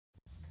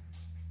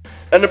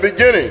In the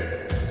beginning,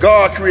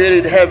 God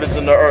created heavens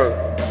and the earth.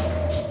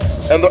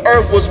 And the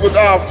earth was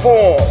without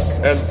form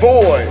and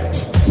void,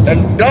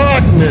 and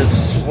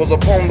darkness was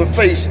upon the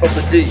face of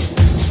the deep.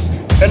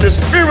 And the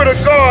Spirit of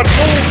God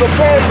moved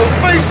upon the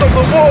face of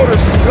the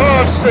waters. And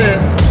God said,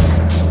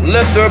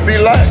 "Let there be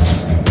light."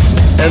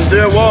 And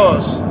there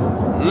was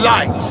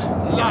light.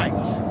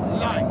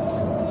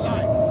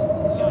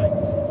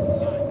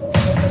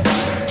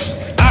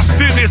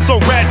 It's so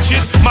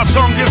ratchet, my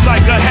tongue is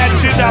like a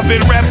hatchet. I've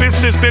been rapping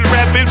since been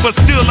rapping, but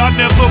still I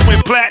never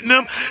went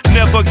platinum.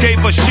 Never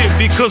gave a shit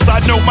because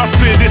I know my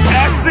spit is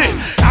acid.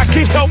 I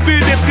can't help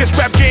it if this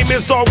rap game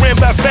is all ran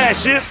by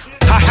fascists.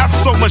 I have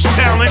so much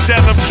talent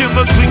that I'm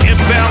chemically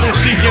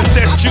imbalanced. The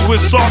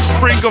incestuous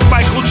offspring of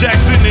Michael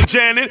Jackson and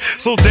Janet.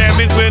 So damn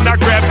it, when I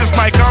grab this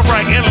mic, I'm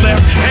right and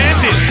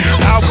left-handed.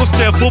 I was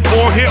never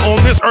born here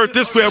on this earth,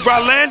 this where I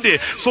landed.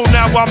 So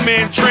now I'm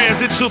in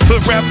transit to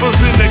put rappers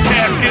in the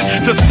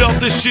casket, to stealth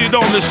this shit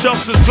on the shelf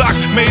since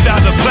Glocks made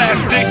out of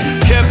plastic.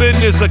 Kevin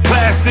is a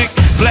classic,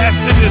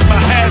 blasting is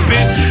my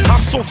habit.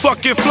 I'm so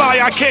fucking fly,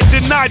 I can't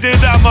deny that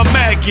I'm a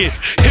maggot.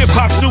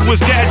 Hip-hop's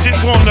newest gadget,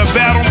 wanna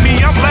battle me,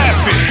 I'm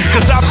laughing.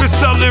 Cause I've been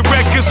selling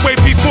records way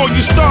before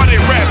you started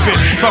rapping.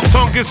 My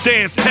tongue is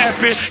dance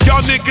tapping,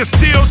 y'all niggas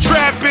still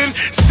trapping.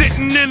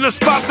 Sitting in the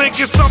spot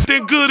thinking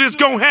something good is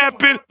gon'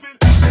 happen.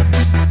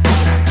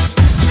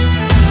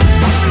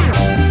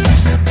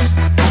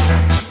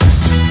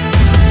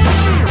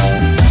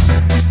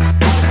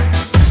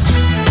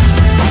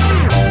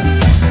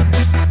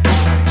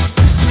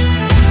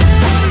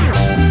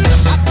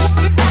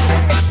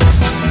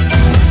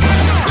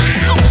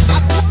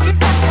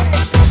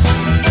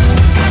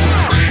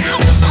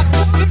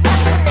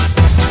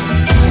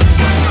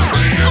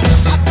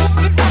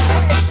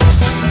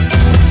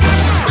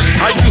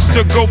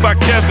 To go by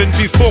Kevin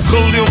before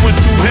Khalil went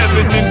to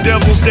heaven, and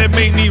devils that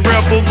made me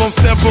rebel on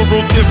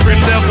several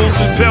different levels,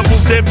 and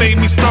pebbles that made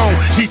me stone.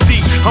 E.T.,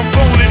 I'm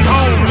phoning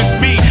home, it's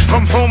me,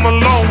 I'm home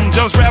alone.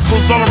 Just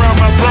rappers all around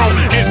my throne,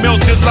 it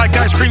melted like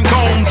ice cream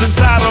cones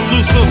inside of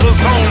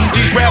Lucifer's home.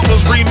 These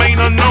rappers remain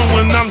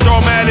unknown, and I'm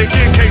Dogmatic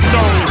and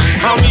K-Stone.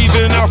 I'm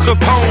even Al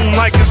Capone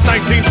like it's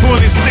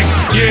 1926,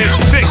 yeah, it's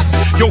fixed.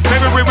 Your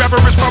favorite rapper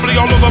is probably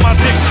all over my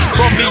dick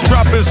from me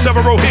dropping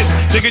several hits.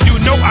 Nigga, you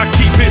know I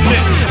keep it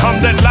lit.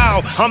 I'm that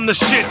loud, I'm the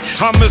shit.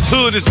 I'm as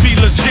hood as be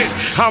legit.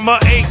 I'm a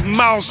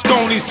 8-mile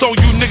stony, so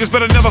you niggas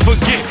better never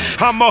forget.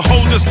 I'ma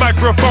hold this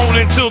microphone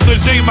until the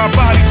day my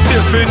body's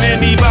stiff. And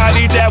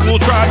anybody that will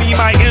try me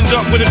might end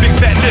up with a big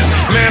fat lip.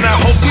 Man, I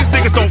hope these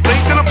niggas don't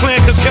think that I'm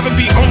playing, cause Kevin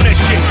be on that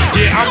shit.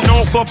 Yeah, I'm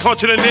known for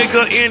punching a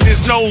nigga in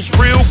his nose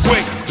real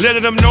quick,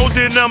 letting them know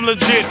that I'm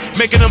legit,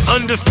 making them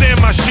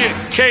understand my shit.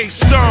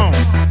 K-Stone.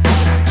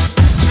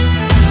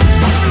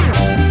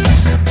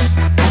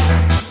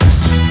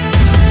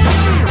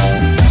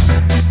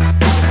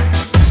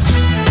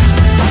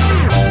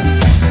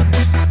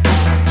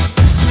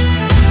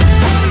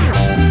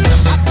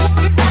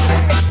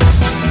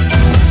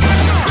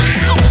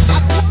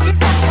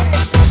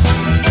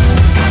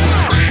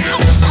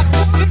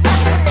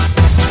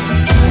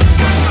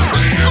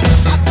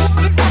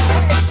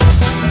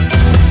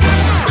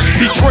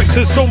 Detroit's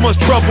in so much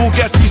trouble,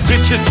 got these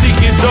bitches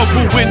seeing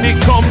double. When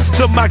it comes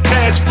to my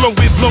cash flow,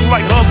 it blow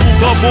like hubble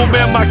bubble.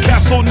 Man, my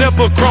castle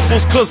never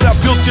crumbles, cause I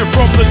built it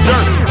from the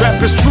dirt.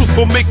 Rap is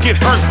truthful, make it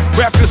hurt.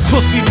 Rap is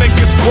pussy, make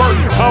it squirt.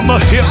 I'm a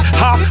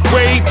hip-hop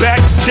way back,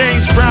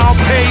 James Brown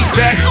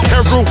payback.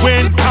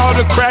 Heroin,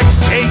 powder crack,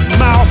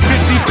 8-mile,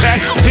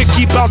 50-pack.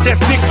 Picky bout that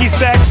sticky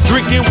sack,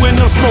 drinking when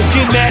I'm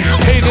smoking that.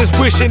 Haters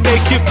wishing they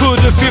could put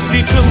a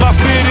 50 to my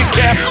fitted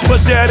cap,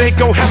 but that ain't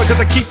gon' happen,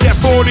 cause I keep that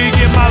 40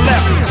 in my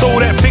lap. So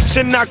that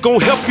fiction not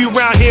gon' help you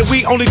round here,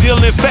 we only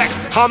dealin' facts.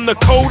 I'm the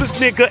coldest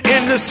nigga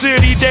in the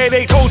city,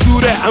 they told you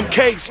that. I'm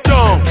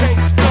K-Stone.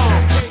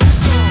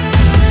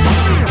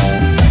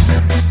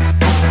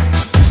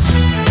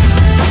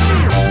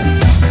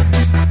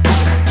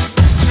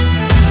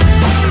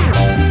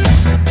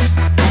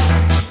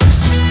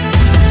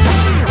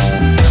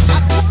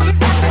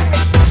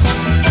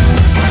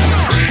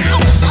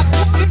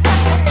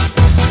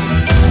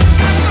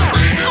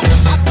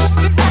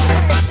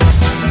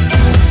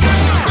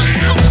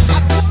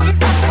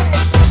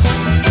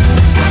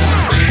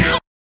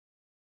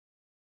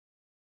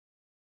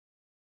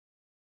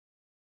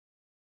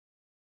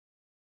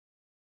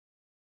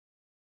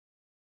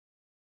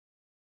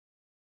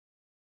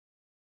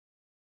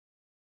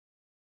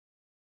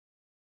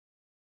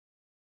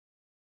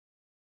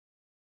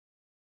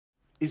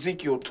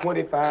 Ezekiel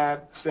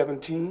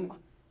 25:17.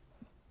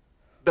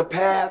 The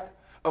path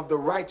of the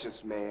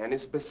righteous man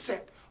is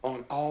beset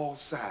on all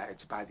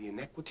sides by the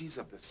iniquities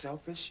of the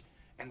selfish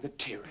and the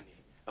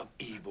tyranny of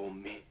evil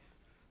men.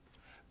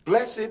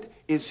 Blessed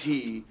is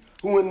he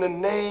who in the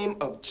name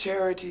of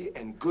charity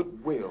and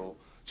goodwill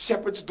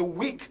shepherds the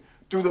weak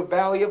through the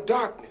valley of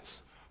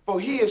darkness, for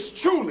he is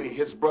truly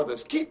his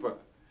brother's keeper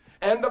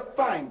and the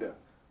finder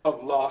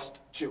of lost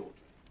children.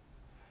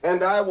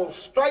 And I will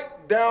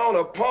strike down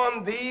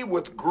upon thee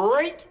with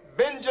great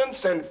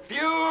vengeance and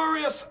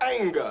furious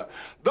anger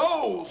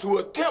those who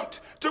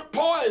attempt to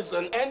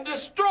poison and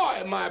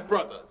destroy my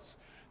brothers.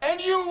 And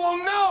you will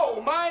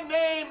know my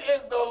name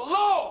is the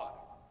Lord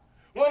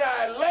when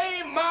I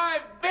lay my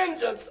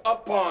vengeance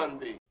upon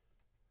thee.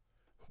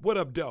 What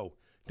up, though?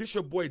 This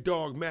your boy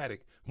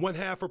Dogmatic, one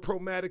half of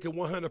Promatic and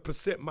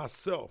 100%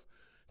 myself,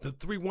 the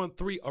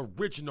 313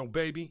 original,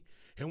 baby.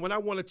 And when I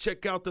want to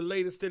check out the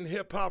latest in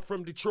hip-hop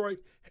from Detroit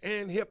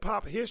and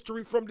hip-hop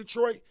history from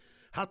Detroit,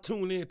 I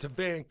tune in to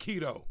Van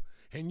Keto,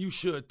 and you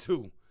should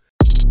too.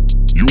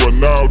 You are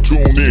now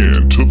tuned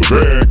in to the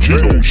Van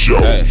Keto Show.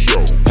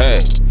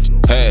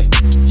 Hey,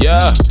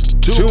 yeah,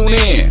 tune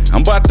in.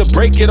 I'm about to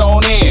break it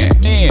on in.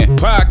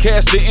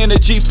 Podcast the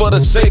energy for the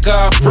sake of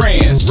our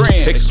friends.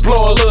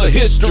 Explore a little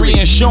history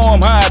and show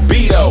them how it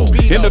be though.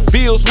 In the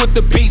fields with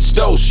the beats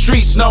though,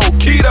 streets know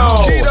keto.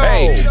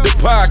 Hey, the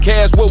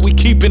podcast where we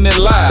keeping it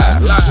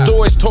live.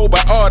 Stories told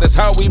by artists,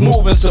 how we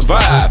move and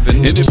survive.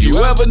 And if you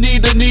ever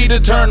need to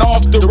turn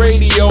off the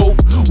radio,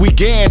 we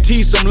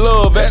guarantee some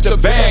love at the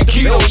Van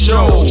Keto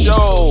Show.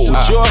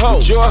 With your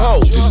host,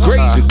 the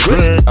great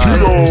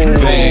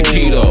Van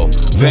Keto,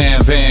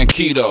 Van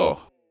Keto.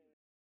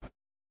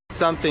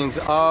 Something's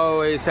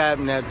always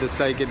happening at the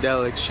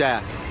Psychedelic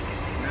Shack.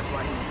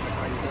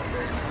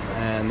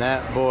 And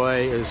that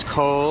boy is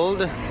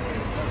cold.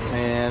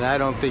 And I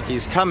don't think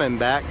he's coming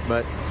back,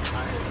 but...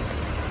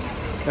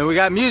 And we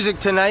got music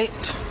tonight.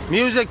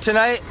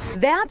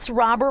 That's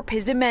Robert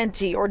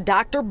Pizzimenti, or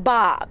Dr.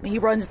 Bob. He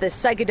runs the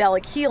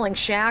Psychedelic Healing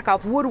Shack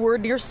off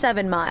Woodward near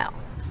 7 Mile.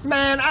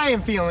 Man, I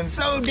am feeling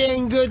so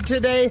dang good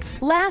today.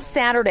 Last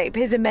Saturday,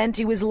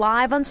 Pizzimenti was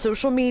live on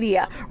social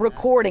media,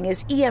 recording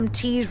as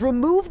EMTs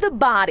removed the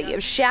body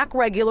of Shack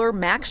regular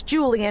Max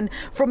Julien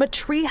from a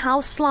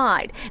treehouse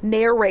slide,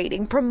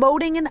 narrating,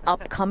 promoting an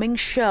upcoming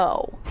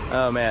show.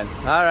 Oh, man.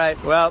 All right,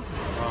 well,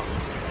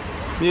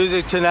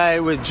 music tonight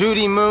with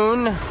Judy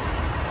Moon.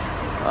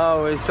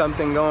 Always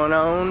something going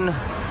on.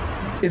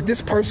 If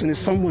this person is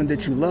someone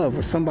that you love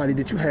or somebody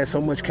that you had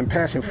so much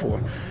compassion for,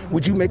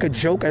 would you make a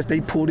joke as they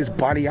pulled his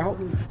body out?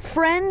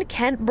 Friend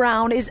Kent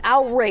Brown is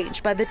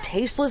outraged by the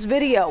tasteless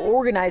video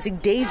organizing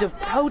days of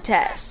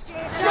protest.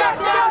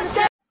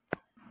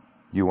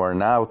 You are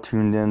now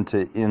tuned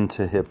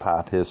into Hip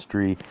Hop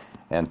History,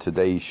 and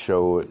today's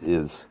show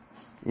is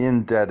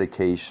in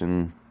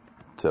dedication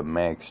to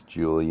Max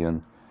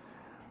Julien.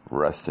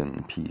 Rest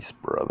in peace,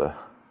 brother.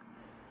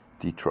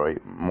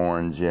 Detroit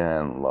mourns you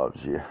and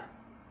loves you.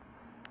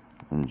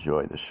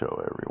 Enjoy the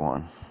show,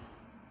 everyone.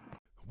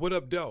 What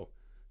up, though?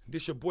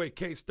 This your boy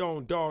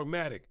K-Stone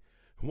Dogmatic,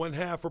 one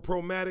half of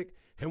Promatic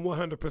and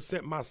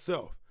 100%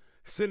 myself.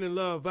 Sending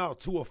love out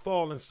to a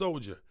fallen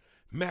soldier,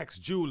 Max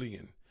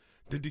Julien.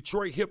 The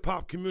Detroit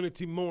hip-hop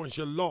community mourns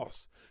your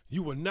loss.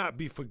 You will not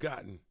be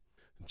forgotten.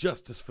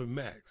 Justice for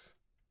Max.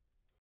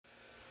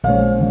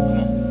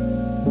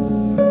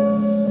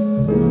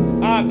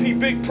 R.I.P.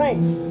 Big Proof.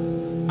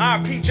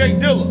 R.I.P. J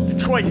Dilla.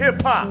 Detroit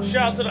hip-hop.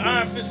 Shout out to the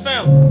Iron Fist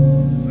family.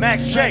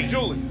 Max J.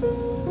 Julien.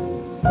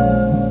 I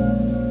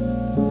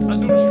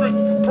do the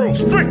strictly for proof.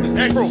 Strictly for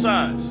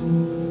exercise.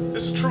 Proof.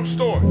 This is a true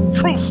story.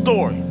 True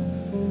story.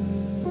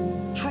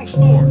 True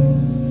story.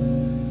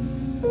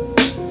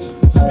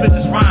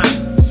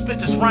 Spit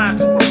this rhyme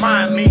to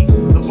remind me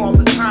of all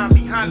the time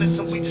behind us,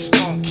 and we just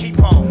gonna keep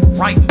on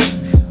writing.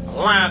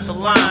 Line after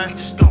line, we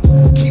just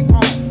gonna keep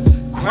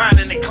on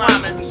grinding and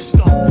climbing. We just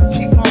gonna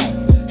keep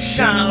on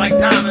shining like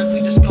diamonds.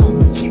 We just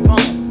gonna keep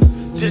on.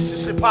 This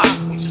is hip hop.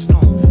 We just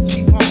gonna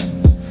keep on,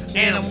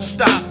 and it won't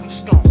stop. We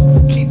just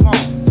gonna keep on,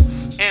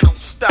 and it won't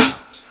stop.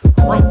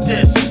 I wrote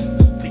this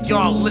for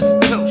y'all to listen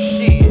to.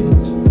 Shit,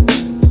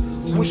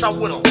 wish I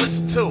would've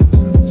listened to.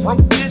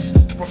 Wrote this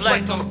to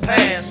reflect on the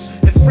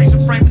past. It frees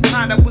a frame of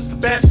time that was the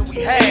best that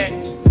we had.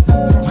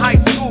 From high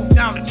school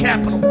down to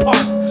Capitol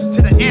Park,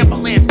 to the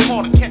ambulance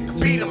call that kept the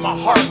beat in my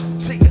heart.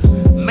 To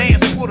your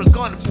man's put a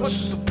gun and push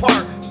us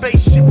apart.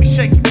 Face shit be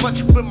shaky, but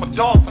you been my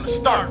dog from the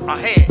start. I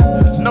had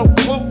no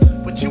clue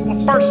what you were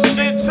first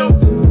sent to,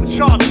 but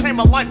y'all changed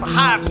my life. A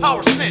higher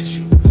power sent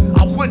you.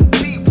 I wouldn't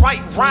be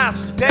writing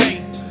rhymes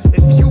today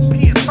if you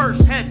being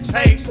first hadn't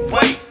paved the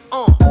way.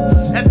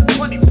 Had the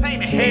plenty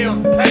pain and hell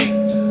to pay.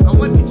 A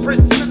lengthy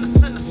print in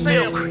the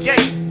cell create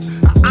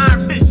an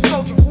iron fist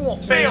soldier who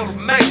won't fail to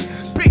make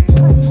big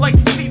proof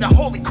legacy, the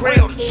holy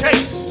grail to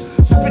chase.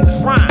 Spit this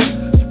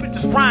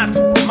rhyme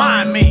to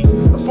remind me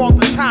of all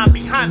the time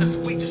behind us.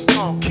 We just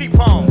gonna keep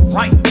on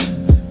writing,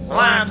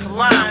 line to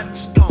line. We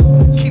just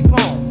gonna keep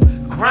on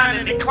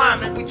grinding and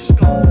climbing. We just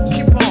gonna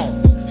keep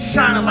on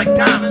shining like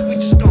diamonds. We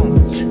just gonna.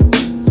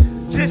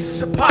 This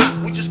is hip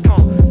hop. We just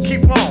gonna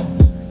keep on,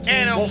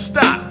 and it won't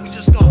stop. We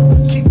just gonna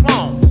keep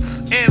on,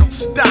 and it won't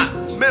stop.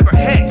 Remember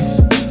Hex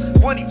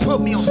when he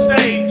put me on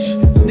stage?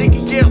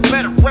 Nigga get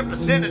better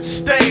represented the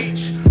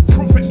stage.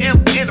 Proof of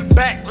M in the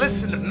back,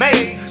 listen to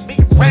me. Me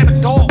and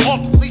Rabbit Dog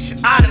off the leash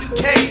and out of the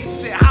cage.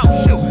 Said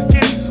house show,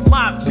 gave me some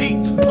live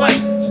deep to play.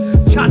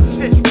 Chachi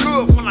said you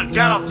good when I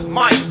got off the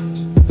mic.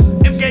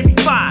 M gave me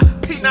 5,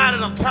 P9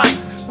 and I'm tight.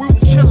 We were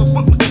chillin'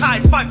 with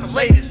Makai, fight for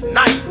late at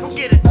night. Don't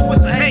get it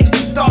twisted, hanging the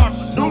stars,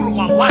 it's noodle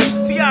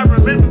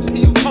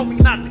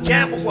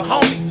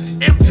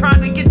M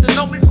trying to get to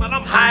know me, but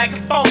I'm high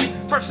and phony.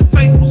 First the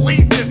face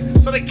believed in me,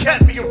 so they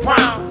kept me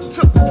around.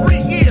 Took 3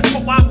 years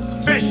before I was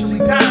officially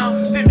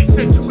down. Then they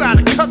said you got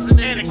a cousin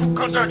and a crew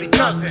called Dirty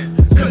Cousin.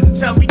 Couldn't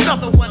tell me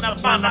nothing when I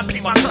found out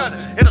be my cousin.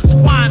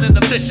 Intertwined in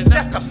the vision,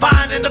 that's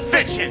divine in the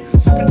fiction.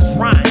 Spit this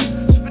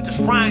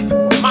rhyme to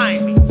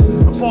remind me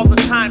of all the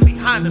time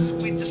behind us.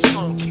 We just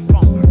gonna keep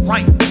on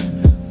writing,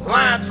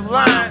 line to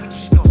line. We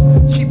just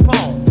gonna keep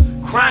on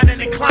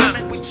grinding and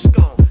climbing. We just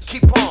gonna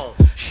keep on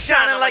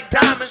shining like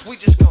diamonds. We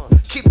just gonna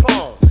keep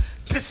on.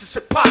 This is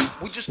hip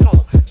hop. We just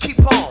gonna keep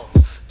on,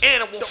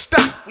 and it won't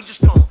stop. We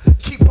just gonna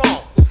keep on,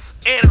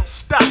 and it won't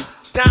stop.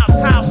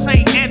 Downtown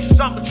St. Andrews,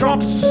 I'm the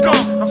drunkest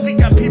skunk. I'm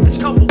VIP, bitch,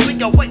 come with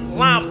me, I wait in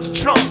line with the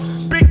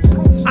chunks. Big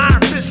proof,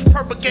 iron fist,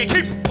 purple gang,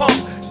 keep it pump.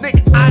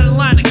 Nigga, out of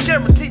line and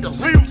guaranteed to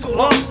leave with the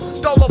lumps.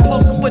 Dolo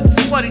posting with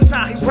the sweaty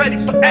tie, he ready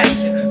for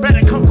action.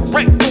 Better come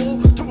correct, fool,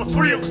 2 or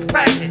 3 of us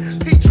packing.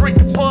 P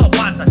drinking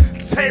Budweiser,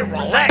 exhale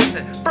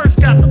relaxing. First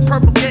got the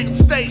purple gang on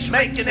stage,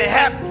 making it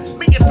happen.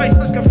 Me and face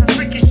looking for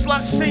freaky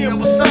sluts, seeing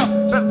what's up.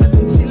 But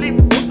when she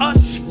leave with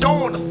us, she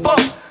going to fuck.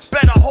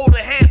 Better hold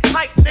her hand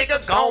tight,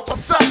 nigga, gon'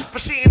 what's up. For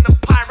she in the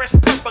Pirates,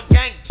 purple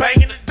gang,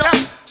 banging it up.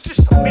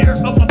 Just a mirror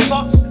of my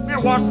thoughts,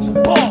 miroirs of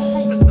the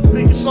boss. Proof is the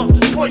biggest song,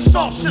 Detroit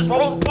sauce, since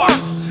Rosa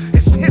Parks.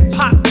 It's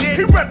hip-hop, yeah,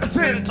 he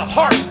represented the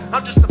heart.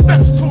 I'm just a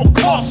vessel to a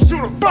cause, to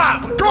the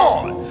vibe with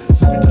God.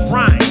 Spit this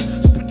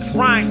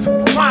rhyme to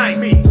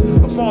remind me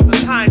of all the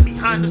time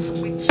behind us.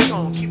 So we just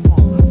gon' keep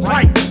on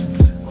writing,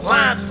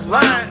 line to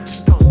line.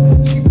 Just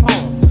gon' keep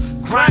on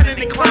grinding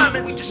and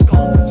climbing. We just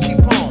gon'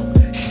 keep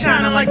on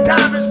shining like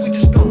diamonds. We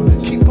just gon'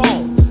 keep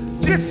on.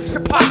 This is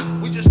hip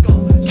hop. We just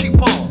gon'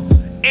 keep on,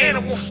 and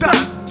it won't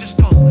stop. Just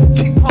gon'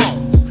 keep on,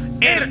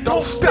 and it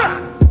don't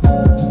stop.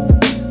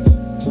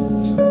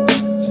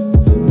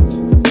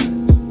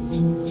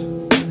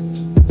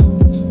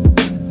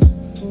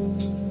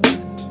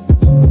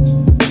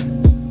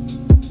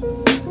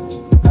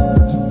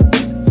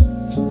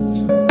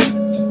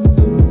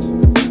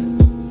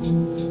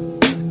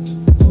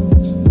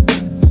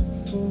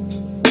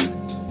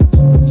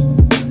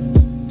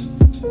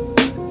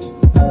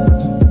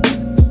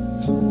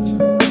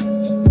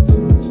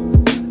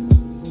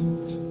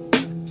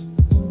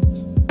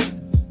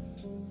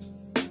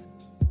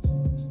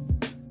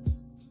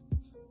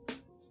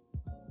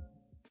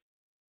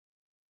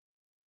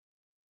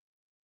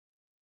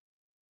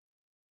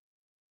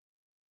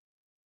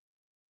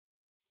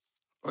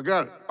 I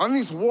got it. I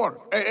need some water.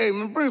 Hey,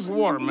 man, bring some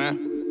water,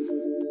 man.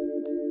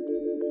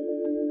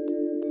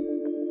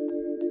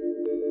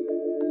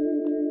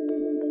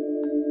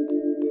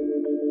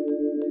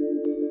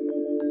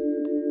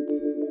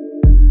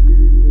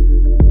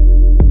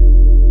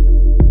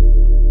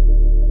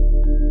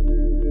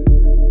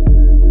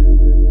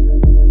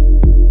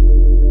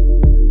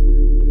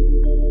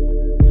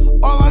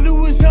 All I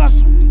do is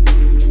hustle.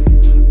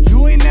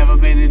 You ain't never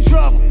been in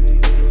trouble.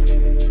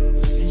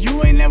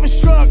 You ain't never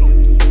struggled.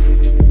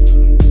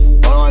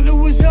 All I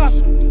do is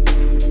hustle.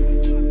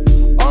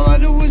 All I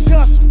do is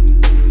hustle.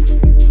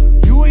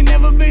 You ain't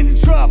never been in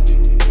trouble.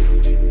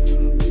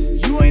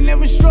 You ain't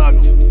never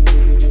struggled.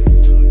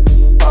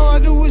 All I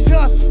do is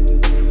hustle.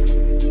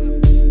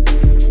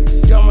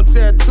 Got my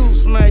tattoo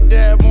smack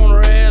dab on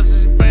her ass.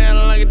 She's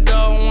banging like a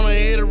dog, wanna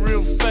hit it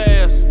real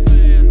fast.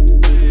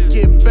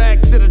 Get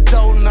back to the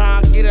dough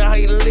now. Get it how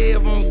you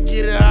live, I'ma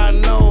get it how I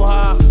know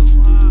how.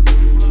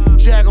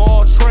 Jack of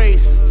all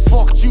trades.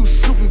 Fuck you,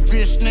 shoot me,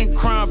 bitch, then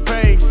crime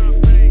pays.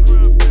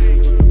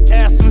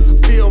 Aspen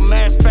Field,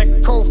 mass back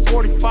code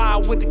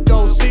 45 with the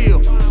gold seal.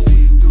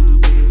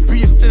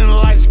 Beast in the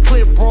lights,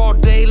 clip,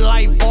 broad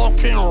daylight,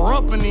 volcano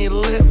erupting in your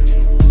lip.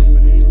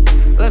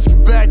 Let's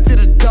get back to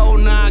the dough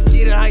now.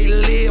 Get it how you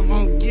live,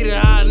 I'ma get it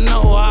how I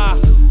know how.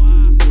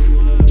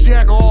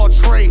 Jack of all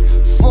trade.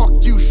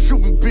 Fuck you, shoot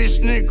me, bitch,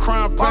 then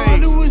crime pays. All I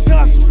do is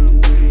hustle.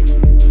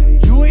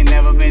 You ain't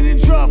never been in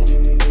trouble.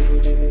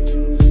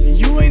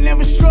 You ain't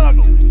never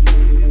struggled.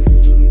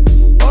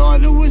 All I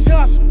do is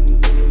hustle.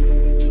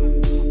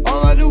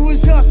 All I do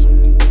is hustle.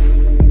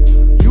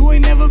 You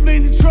ain't never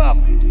been in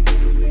trouble.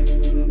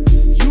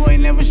 You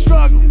ain't never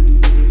struggled.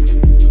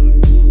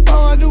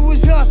 All I do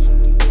is hustle.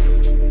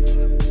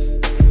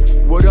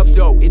 What up,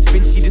 though? It's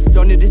Vinci, the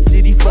son of the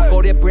city. Fuck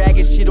all that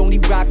bragging shit. Only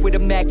rock with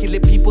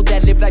immaculate people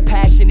that live like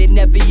passionate,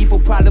 never evil.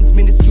 Problems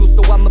minuscule,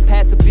 so I'm a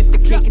pacifist. I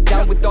can't get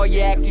down with all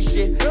your acting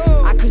shit.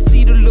 I could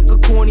see the look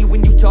of corny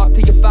when you talk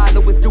to your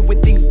followers,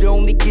 doing things to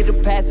only get a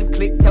passive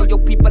click. Tell your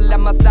people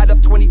I'm outside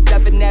of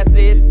 27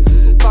 assets.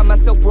 Find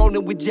myself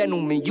rolling with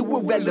gentlemen. You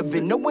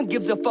irrelevant. No one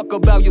gives a fuck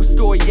about your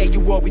story. Yeah,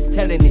 you always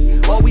telling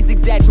it. Always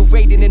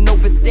exaggerating and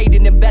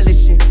overstating,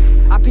 embellishing.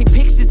 I paint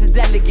pictures as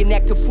elegant,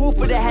 act a fool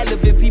for the hell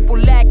of it. People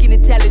lacking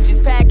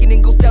intelligence, packing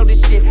and go sell this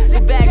shit. The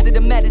bags of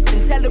the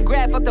medicine,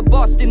 telegraph out the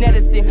Boston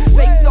Edison.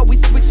 Fakes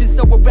always switching,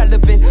 so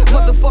irrelevant.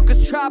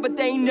 Motherfuckers try, but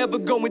they ain't never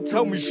going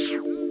tell me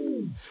shit.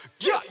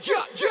 Yeah.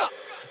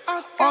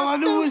 All I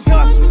do is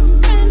hustle.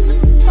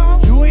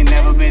 You ain't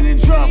never been in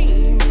trouble.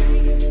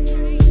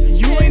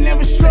 You ain't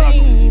never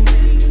struggled.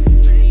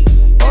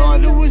 All I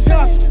do is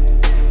hustle.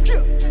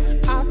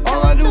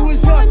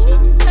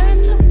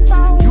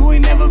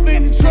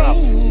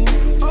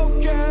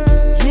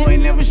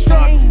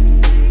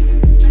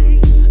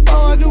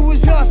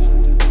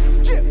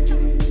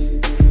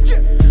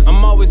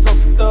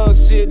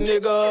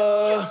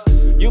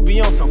 nigga. You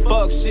be on some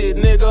fuck shit,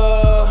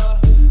 nigga.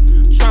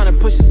 Tryna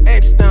push his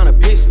ex down a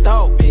bitch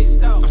though.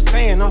 I'm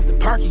saying off the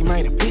perky,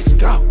 man, a bitch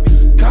go.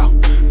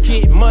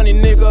 Get money,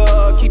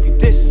 nigga. Keep your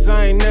distance,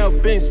 I ain't never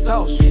been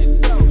social.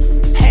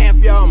 Half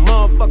y'all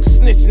motherfuckers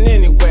snitching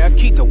anyway. I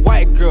keep the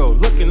white girl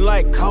looking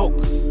like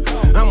coke.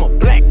 I'm a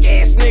black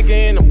ass nigga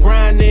and I'm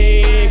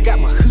grinding. Got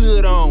my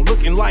hood on,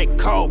 looking like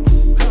coke.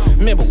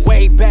 Remember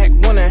way back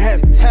when I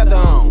had a tether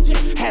on.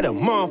 Had a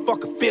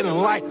motherfucker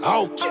feeling like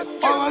oak.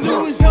 All I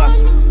do is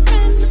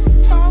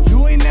hustle.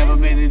 You ain't never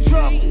been in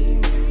trouble.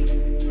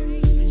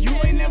 You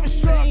ain't never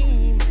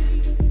struggled.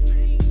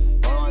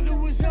 All I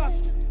do is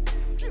hustle.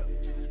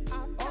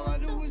 All I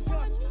do is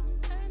hustle.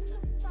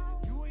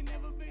 You ain't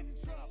never been in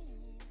trouble.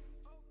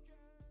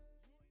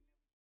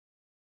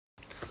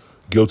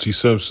 Guilty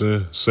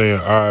Simpson saying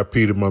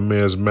R.I.P. to my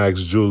man's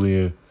Max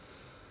Julian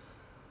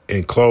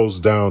and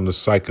closed down the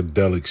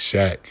Psychedelic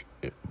Shack.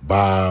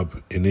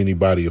 Bob and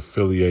anybody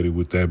affiliated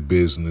with that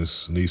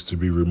business needs to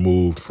be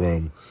removed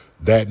from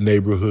that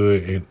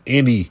neighborhood and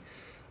any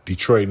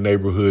Detroit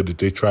neighborhood that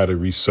they try to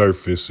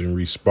resurface and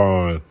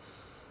respawn.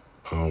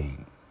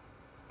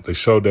 They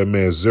showed that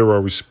man zero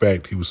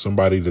respect. He was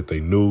somebody that they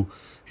knew.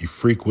 He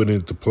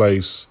frequented the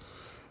place.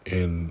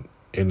 And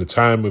in the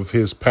time of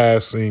his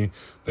passing,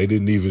 they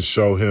didn't even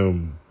show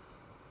him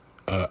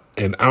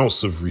an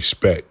ounce of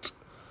respect.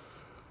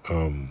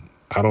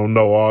 I don't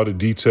know all the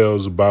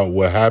details about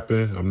what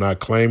happened. I'm not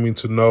claiming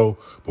to know,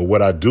 but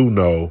what I do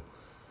know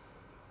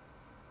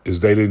is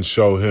they didn't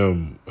show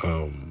him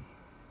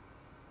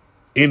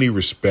any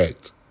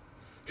respect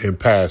in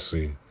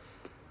passing.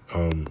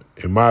 In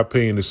my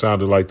opinion, it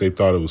sounded like they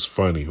thought it was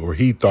funny, or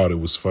he thought it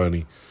was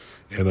funny.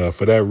 And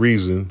for that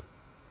reason,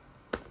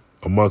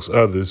 amongst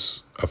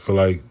others, I feel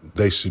like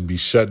they should be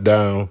shut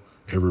down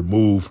and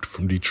removed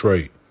from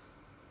Detroit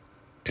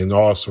and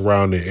all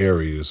surrounding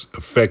areas,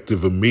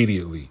 effective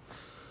immediately.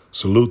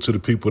 Salute to the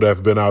people that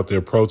have been out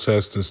there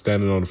protesting,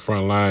 standing on the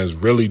front lines,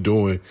 really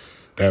doing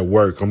that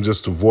work. I'm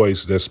just a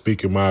voice that's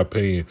speaking my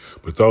opinion,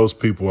 but those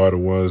people are the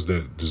ones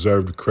that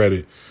deserve the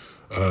credit.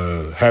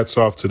 Hats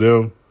off to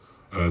them.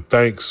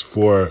 Thanks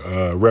for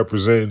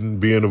representing,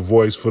 being a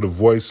voice for the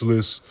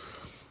voiceless.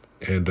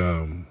 And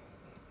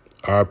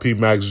R.I.P.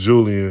 Max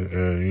Julian.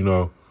 And,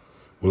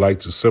 would like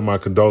to send my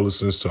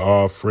condolences to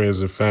all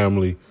friends and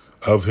family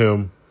of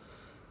him.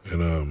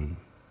 And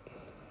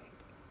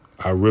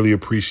I really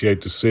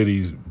appreciate the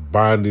city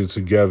bonding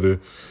together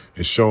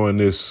and showing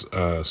this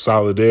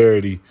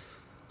solidarity,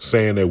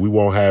 saying that we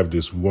won't have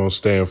this, we won't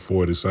stand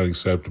for it, it's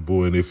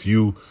unacceptable. And if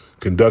you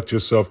conduct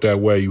yourself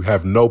that way, you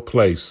have no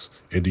place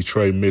in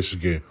Detroit,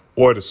 Michigan,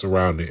 or the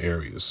surrounding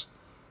areas.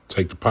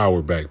 Take the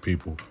power back,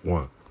 people.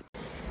 One.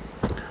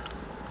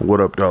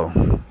 What up,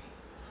 though?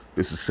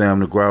 This is Sam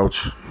the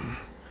Grouch.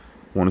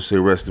 Want to say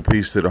rest in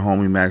peace to the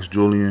homie Max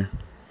Julian.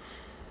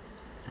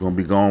 Gonna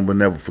be gone but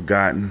never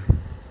forgotten.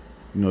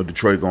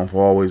 Detroit gonna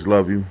always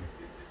love you.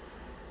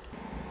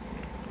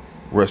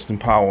 Rest in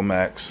power,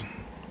 Max.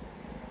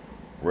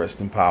 Rest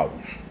in power.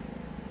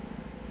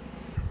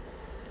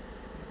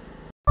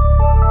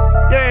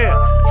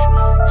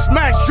 Yeah, it's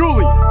Max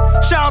Julian.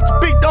 Shout out to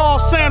Big Dog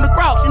Sam the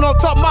Grouch. You know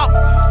what I'm talking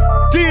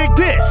about? Dig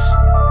this.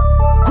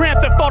 Grand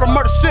Theft Auto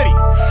Murder City.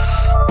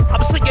 I'm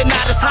singing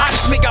not as hot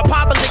as me. I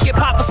probably get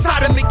pop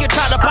aside of me. You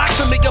try to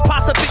box with me. You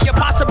possibly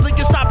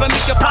get stopping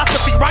me. You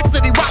possibly Rock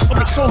City rock with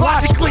me. So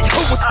logically,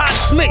 who was hot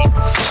as me?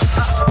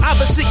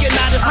 Obviously, you're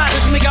not as hot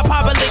as me. I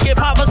probably get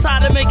pop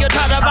aside of me. You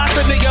try to box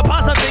with me. You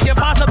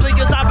possibly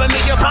get stopping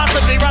me. You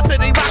possibly Rock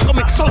City rock with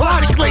me. So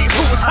logically,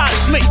 who was hot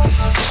as me?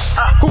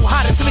 Who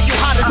hot as me? You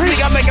hot as me.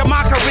 I make a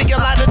mockery. A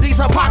lot of these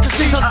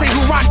hypocrisies. I see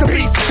who rock the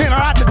beast. And I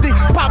rock the D.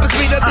 Pop is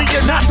me to be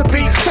or not to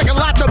be. Take a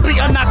lot to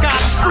be. I knock out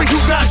the street. Who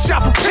got a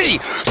shot for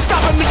P?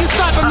 Stopping me, you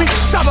stopping me.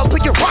 Stop up,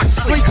 put your rock to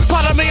sleep.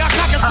 Part of me, I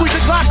cock and squeeze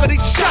the Glock of these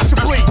shots to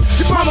bleed.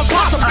 Your mama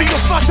pops will be a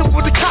fucked up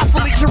with the cops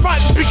for You're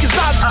right, because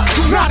I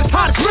do not as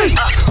hot as me.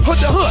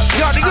 Hood to hood,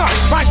 yard to yard,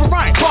 right for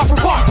right, bar for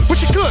bar. But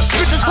you good,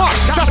 spit this hard.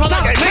 That's what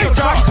I got nail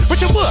drop. But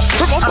you would,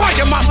 rip on by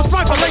your mouth,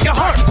 sniper, lay your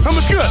heart. I'm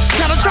as good,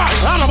 kinda drop,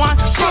 I don't mind.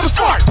 Smell the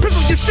fart,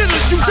 pistol your shit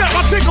as you jab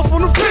my dick off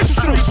on the bench.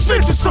 You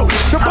snitches too.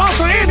 The boss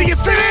are Andy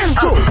and sit hands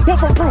too. One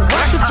from proof,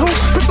 acting too.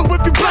 Pistol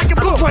whip you black and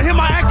blue. For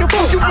him, I acting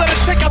fool. You better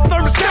check out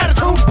thermostat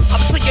too.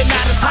 I'm singing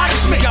not as hot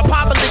as me. I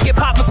probably get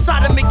pop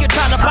aside of me. You're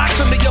trying to box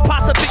with me. You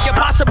possibly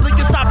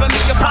get stopping me.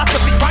 You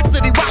possibly Rock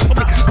City rock with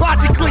me.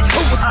 Logically,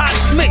 who was hot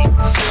as me?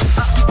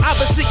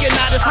 Obviously, you're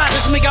not as hot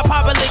as me. I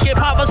probably get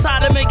pop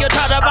aside of me. You're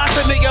trying to box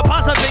with me. You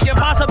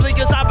possibly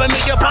get stopping me.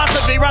 You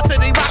possibly Rock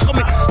City rock with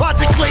me.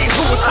 Logically,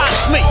 who was hot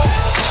as me?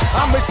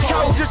 I'm as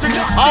cold as an.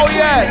 Oh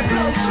yes.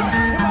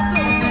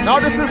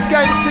 Now this is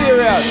getting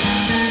serious.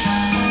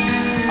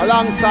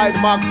 Alongside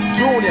Max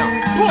Jr.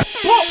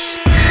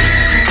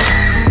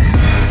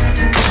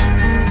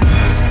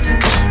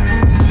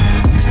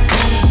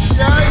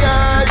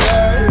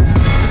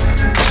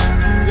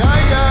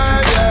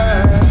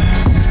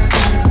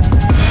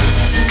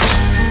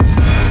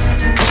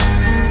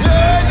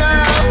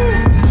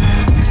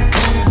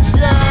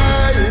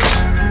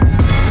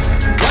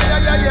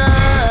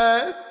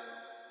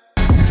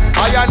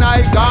 and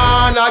I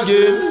gone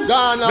again.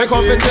 Me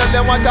come to tell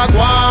them what I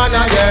want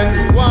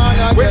again.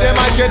 With the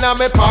mic in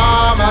my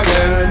palm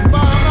again.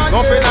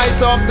 Come to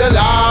nice up the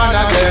land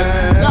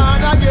again.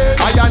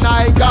 I and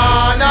I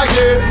gone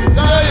again.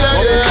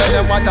 Come to tell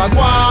them what I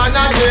want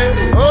again.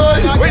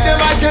 With the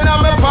mic in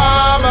my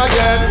palm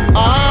again.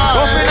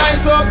 Come to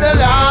nice up the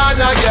land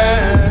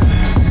again.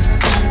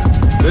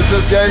 This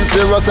is getting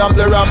serious, I'm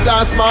the Ram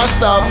Dance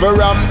Master. For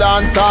Ram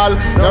Dance Hall,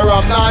 the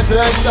Ram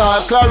Manchester.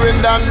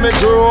 Clarendon, me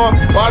crew,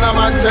 born of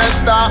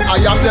Manchester. I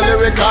am the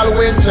lyrical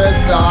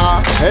Winchester.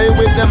 Hey,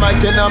 with the mic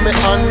in my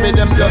hand, me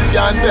them just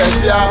can't test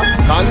ya.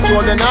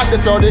 Control the north,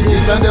 the south, the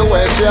east and the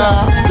west,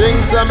 yeah.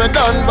 Things are me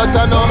done, but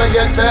I know me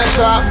get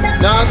better.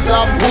 Now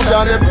stop, put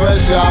on the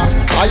pressure.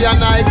 I and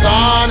I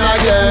gone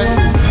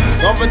again.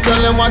 Come and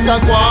tell them what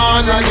I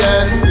want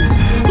again.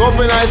 Go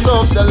for nice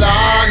up the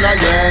land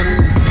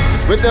again.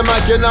 With the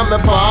mic in my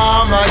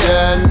palm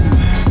again.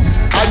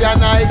 I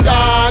and I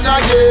gone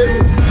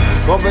again.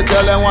 Come to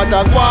tell them what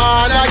I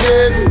want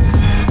again.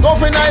 Go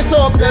for nice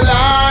up the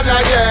land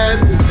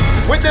again.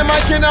 With the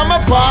mic in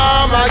my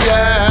palm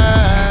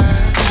again.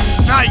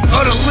 Night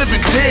of the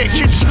living dead,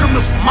 kids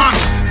screaming for mommy.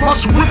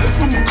 Muscle ripping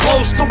through my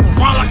clothes, stumble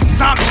around like a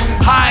zombie.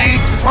 High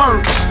ain't the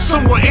bird,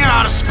 somewhere in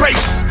outer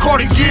space.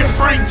 Cartier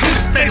frames in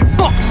the state of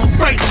fucking my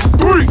face.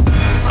 Breathe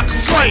like a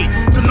slave,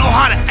 to know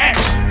how to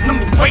act.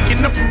 Number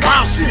waking up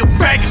around, see a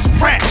faggot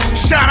rat.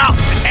 Shout out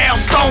to Al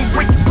Stone,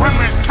 break your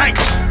brimmer and tank.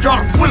 Y'all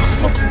the realest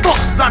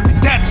motherfuckers out the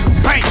that to the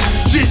bank.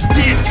 Just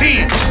did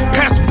 10,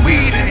 pass some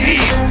weed in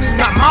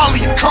hand. Got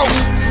Molly and Coke,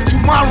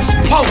 2 models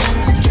of Pope,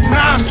 2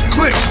 9s of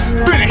clips.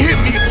 Finna hit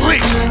me a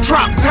lick,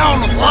 drop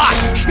down the lot,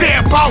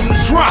 stab out in the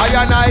drop. I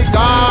and I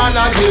gone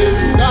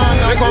again.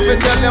 Me come to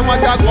tell them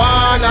what I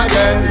want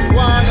again.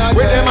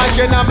 With the mic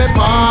in my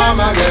palm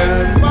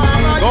again.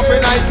 Come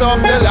to nice up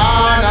the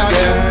land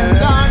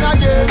again.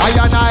 I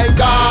and I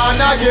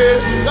gone again.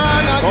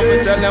 Come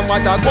to tell them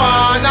what I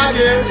want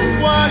again.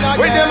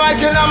 With the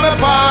mic in my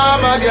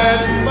palm again.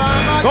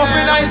 Come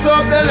to nice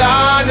up the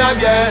land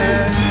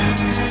again.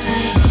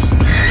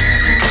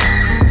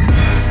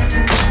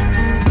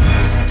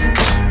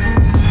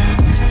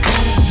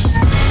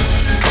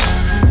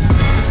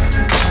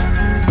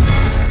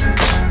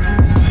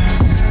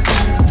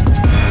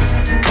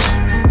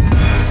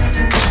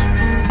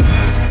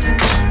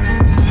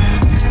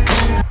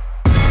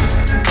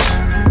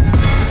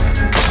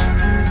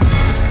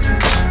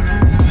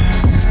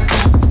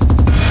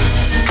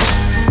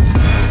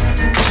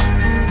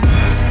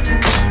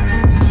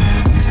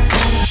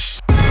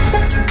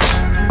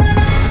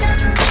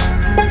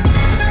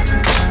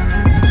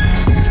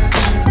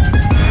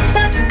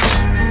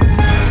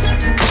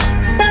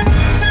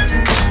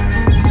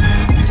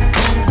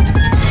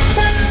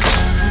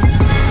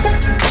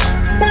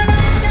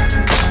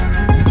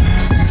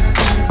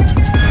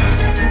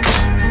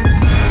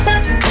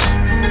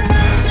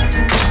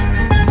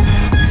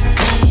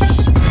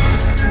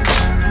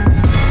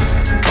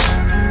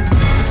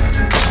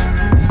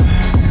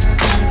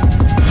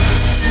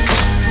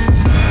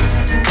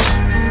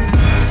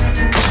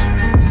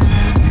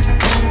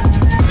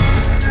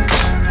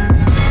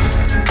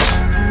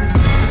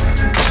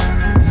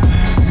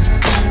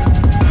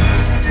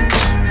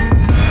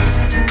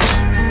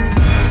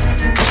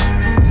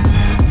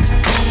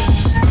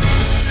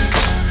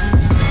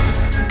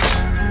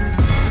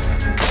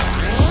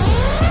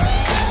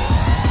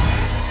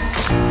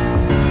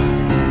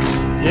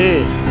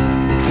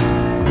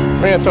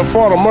 Grand Theft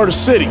Auto Murder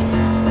City.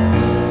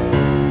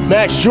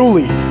 Max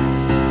Julian.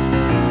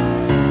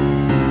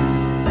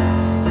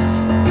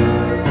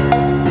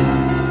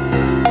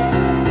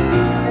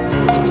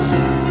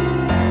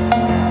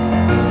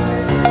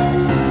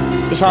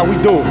 That's how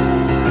we do it.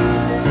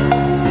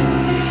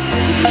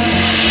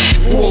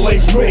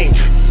 Full-length ring,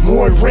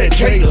 more red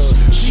gators.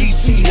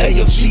 GC,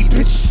 AMG,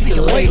 bitches, see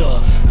you later.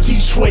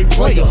 Detroit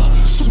player,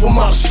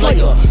 supermodel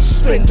slayer.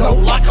 Spin dough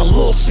like a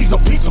Little Caesar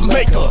pizza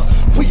maker.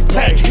 We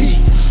pack heat,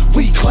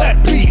 we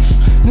clap beef.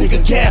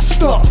 Nigga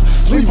gassed up,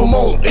 leave them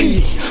on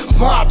E.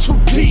 Mob too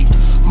deep,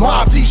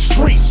 mob these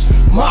streets.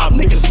 Mob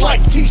niggas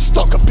like T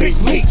stuck a big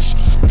leech.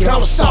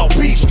 Down the South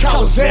Beach,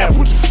 Collins Ave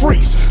with the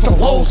freaks. The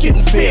lows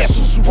getting fed,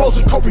 Susu Rose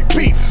and Kobe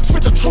beat.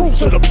 Spit the truth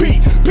to the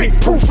beat, big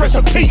proof, rest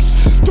in peace.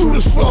 Do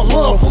this for the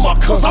love for my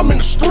cuz I'm in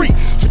the street.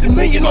 50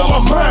 million on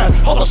my mind,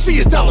 all I see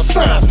is dollar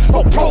signs.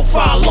 No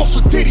profile, on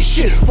some Diddy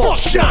shit, fuck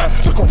shine.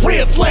 Took a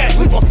red flag,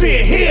 leave my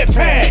fear head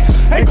tag.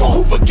 Ain't gon'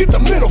 who forget the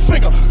middle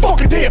finger,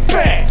 fuck a dead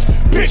fag.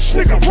 Bitch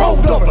nigga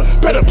rolled over,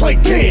 better play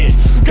dead.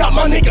 Got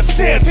my nigga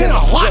Santana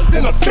locked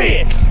in a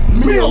fed.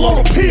 Meal on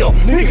a pill,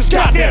 niggas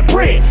got that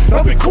bread.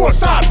 I'm in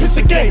courtside,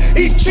 pissing game,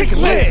 eating chicken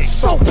legs.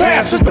 So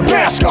pass is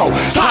Tabasco,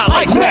 it's hot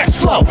like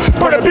Max Flow.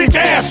 Burn a bitch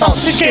ass off,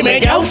 she can't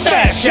make out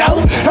fast,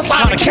 yo. That's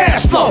how the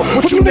cash flow,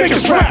 what you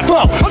niggas rap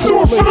up. I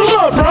do it for the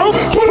love, bro,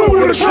 put it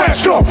where the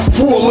trash go.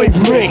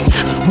 Full-length mink,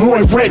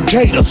 more red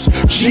gators.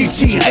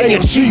 GTA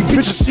and G,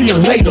 bitches see you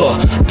later.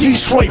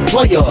 Detroit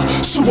player,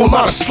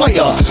 supermodel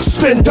slayer.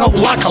 Spin dope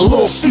like a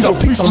little Caesar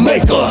pizza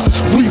maker.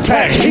 We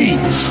pack heat,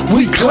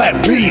 we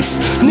clap beef.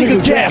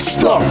 Nigga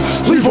gassed up,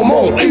 leave them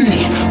on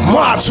E.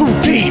 Mob too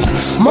deep,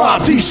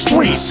 mob these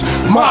streets.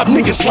 Mob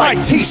niggas like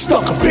T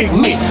stuck a big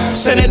meat.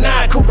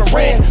 79 Cougar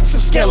ran,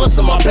 6 scalers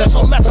in my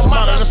bezel.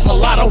 Matamata, that's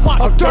mulatto.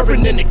 I'm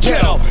Durban in the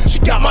ghetto. She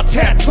got my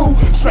tattoo,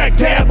 smack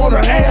dab on her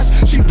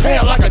ass. She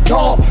paying like a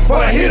dog,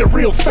 but I hit it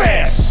real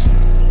fast.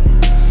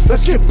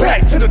 Let's get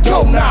back to the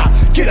dough now.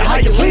 Get it how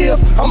you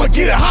live, I'ma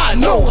get it how I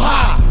know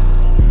how.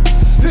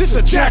 This is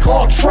a jack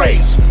all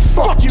trades.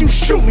 Fuck you,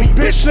 shoot me,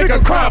 bitch,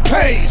 nigga, crime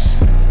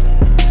pays.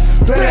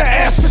 Better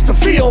ask Sister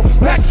Phil,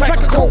 Max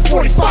Packer Code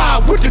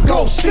 45 with the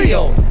gold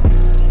seal.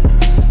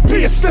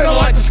 Be a center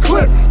like this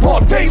clip,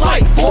 broad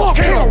daylight,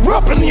 volcano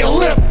erupting in your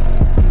lip.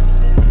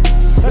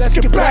 Let's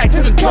get back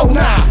to the dough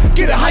now.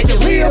 Get it how you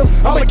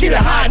live, I'ma get it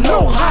how I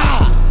know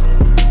how.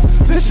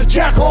 This is a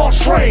jack all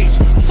trades.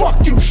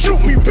 Fuck you, shoot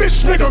me,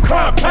 bitch, nigga,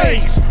 crime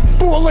pays.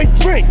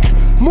 Full-length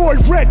mink, more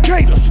red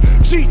gators.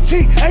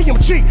 GT,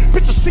 AMG,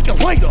 bitches see you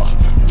later.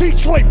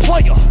 Detroit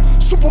player,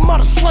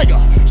 supermodel slayer.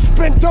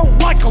 Spin dope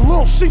like a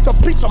little Caesar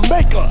pizza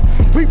maker.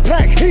 We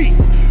pack heat,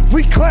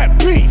 we clap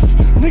beef.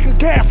 Nigga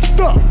gassed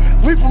up,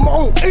 leave them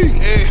on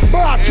E.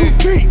 Mob too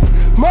deep,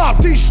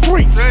 mob these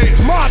streets.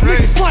 Mob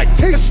niggas like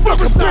T, stuck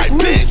a big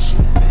bitch.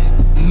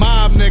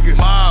 Mob niggas,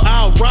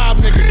 I'll rob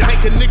niggas.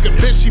 Take a nigga,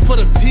 bitch, she for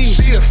the team.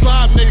 She a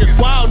slob niggas,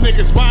 wild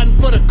niggas, riding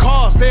for the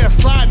cause. They a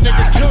slide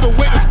nigga, kill the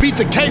witness, beat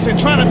the case, ain't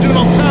tryna do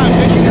no time,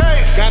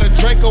 nigga. Got a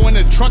Draco in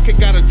the trunk, it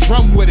got a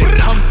drum with it.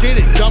 Come get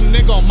it, dumb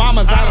nigga on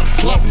mama's out of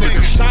slump nigga.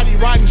 Shotty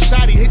riding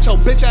shotty, hit your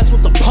bitch ass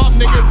with the pump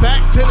nigga.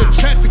 Back to the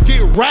track to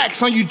get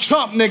racks on you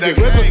chump niggas.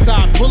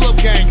 Riverside, pull up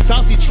gang,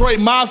 South Detroit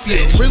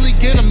Mafia. Really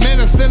get them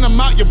in and send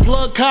them out, your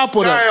plug cop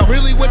with us.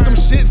 Really with them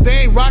shits,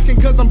 they ain't rocking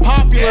cause I'm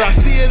popular. I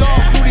see it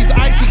all through these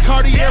icy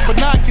Cartier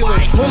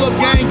binoculars. Pull up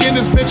gang in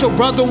this bitch, your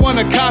brother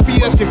wanna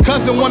copy us. Your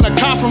cousin wanna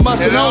cop from us,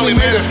 it only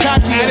made us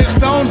cocky. Added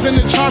stones in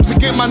the charms to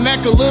get my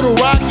neck a little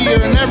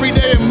rockier. And every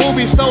day a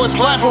movie, so it's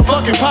black from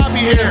fucking poppy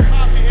here.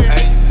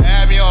 Hey,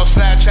 add me on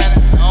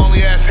Snapchat,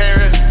 only ass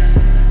Harris.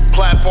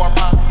 Platform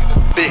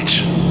poppy,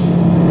 bitch.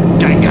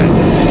 Gang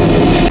gang.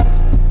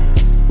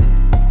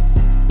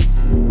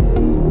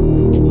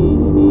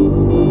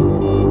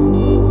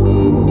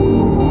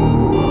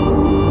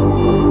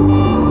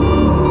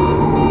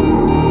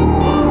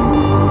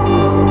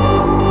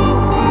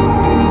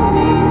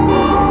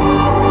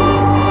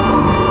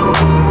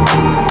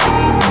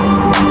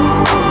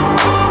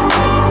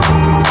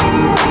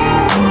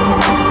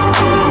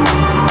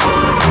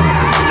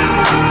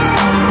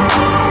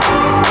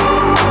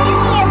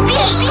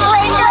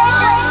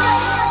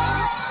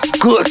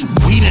 Good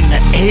weed in the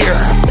air,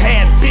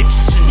 bad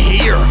bitches in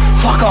here.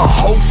 Fuck a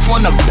hoe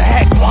from the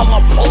back while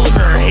I'm pulling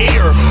her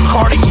hair.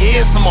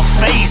 Cartiers on my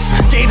face,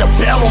 gator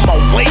bell on my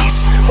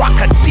waist. Rock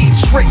a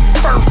Detroit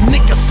fur,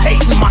 niggas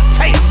hating my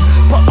taste.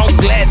 But I'm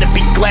glad to be,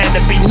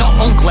 no,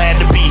 I'm glad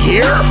to be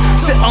here.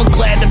 Said I'm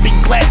glad to be,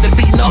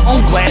 no,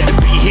 I'm glad to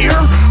be here.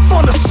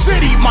 From the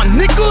city, my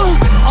nigga,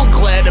 I'm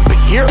glad to be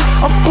here.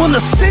 I'm from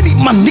the city,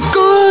 my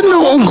nigga,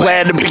 no, I'm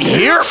glad to be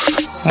here.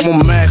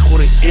 I'm a Mac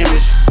with an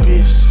image,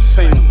 bitch.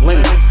 Ain't no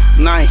limit,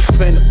 and I ain't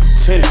finna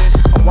pretend it.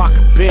 I'm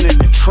walking bin in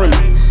the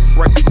trimming,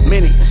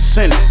 recommending and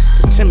sending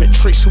the timid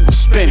tricks who was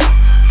spinning.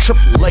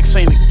 Triple X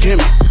ain't a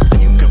gimmick,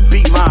 and you can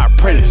be my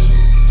apprentice.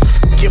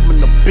 Give them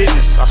the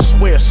business, I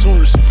swear as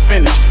soon as we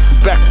finish.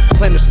 Back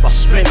replenished by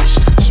spinach,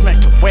 smack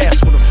your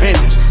ass with a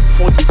vengeance.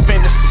 Before you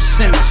finish the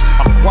sentence,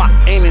 I'm block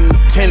ain't in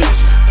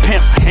attendance.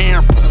 Pimp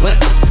hand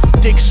relentless,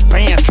 dick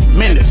span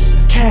tremendous.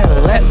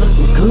 Cadillac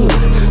looking good,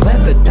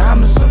 leather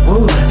diamonds and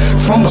wood.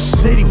 From a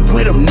city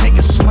with them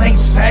niggas slang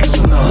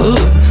sacks in the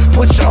hood.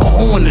 Put your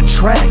hoe in the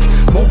track,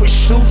 more with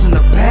shoes in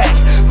the back.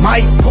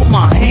 Might put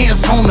my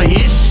hands on the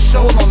issue,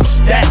 shoulder on the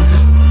stack.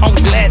 I'm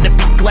glad to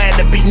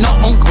be, no,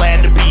 I'm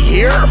glad to be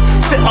here.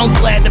 Said I'm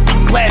glad to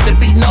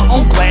be, no,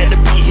 I'm glad to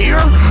be here.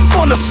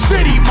 From the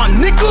city, my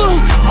nigga,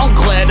 I'm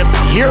glad to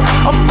be here.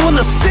 I'm from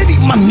the city,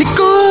 my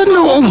nigga,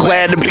 no, I'm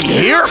glad to be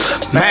here.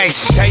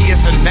 Max J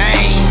is a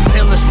name,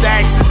 Pillar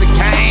Stacks is a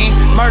game.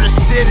 Murder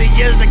City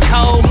is a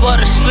code, but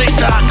the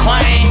streets I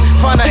claim.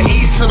 From the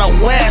east to the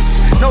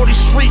west, know these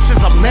streets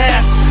is a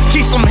mess.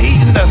 Keep some heat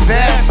in the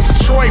vest,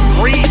 Detroit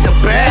breed the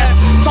best.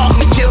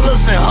 Talking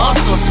killers and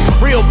hustlers,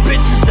 real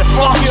bitches that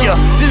fuck ya.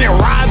 Then they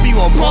rob you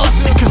and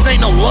bust it, cause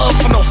ain't no love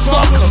for no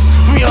suckers.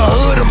 Me a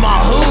hood in my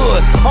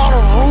hood, all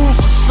the rules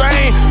the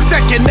same.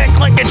 Protect your neck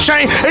like a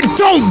chain, and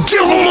don't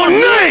give them a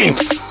name.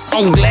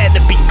 I'm glad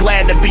to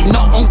be,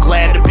 no, I'm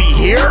glad to be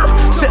here.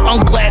 Said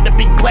I'm glad to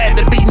be,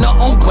 no,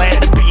 I'm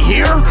glad to be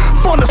here.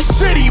 From the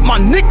city, my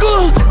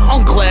nigga,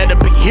 I'm glad to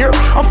be here.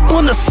 I'm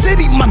from the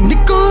city, my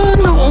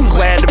nigga, no, I'm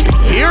glad to be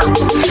here.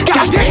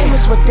 Goddamn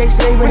is what they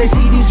say when they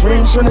see these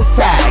rims from the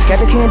side. Got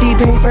the candy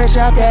paint fresh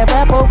out that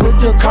rapper with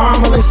the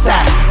caramel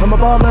inside. I'm a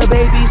baller,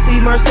 baby, see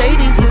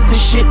Mercedes is the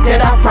shit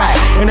that I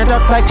ride. In the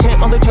dark like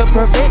champ on the truck,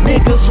 prevent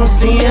niggas from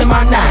seeing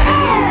my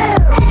night.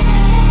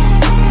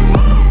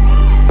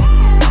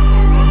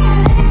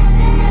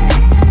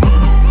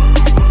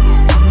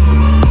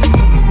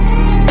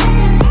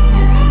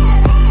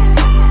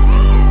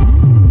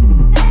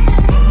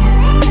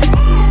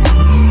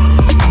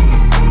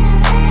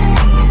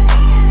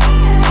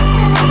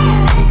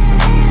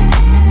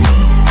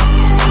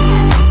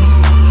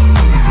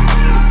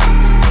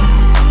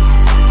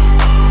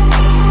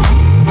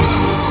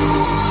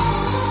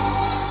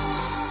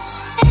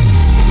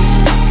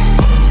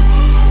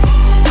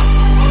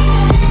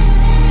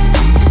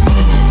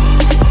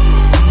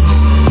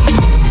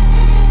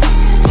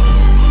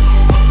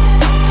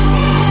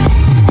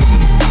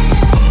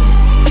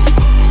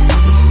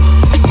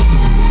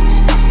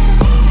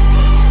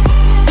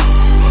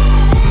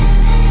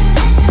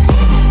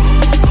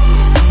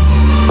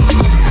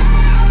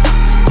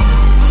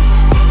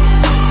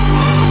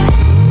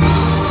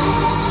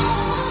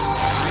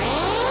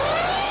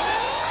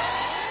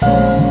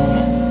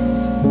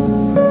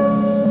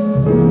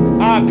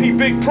 R.I.P.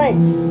 Big Proof.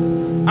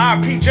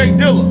 R.I.P. J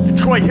Dilla.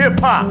 Detroit Hip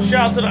Hop.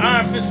 Shout out to the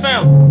Iron Fist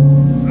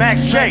family.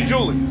 Max J.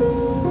 Julian.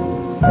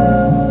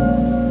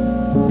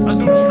 I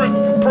do the strictly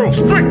for proof.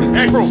 Strictly for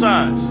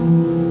exercise.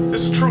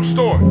 This is a true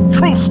story.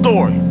 True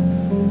story.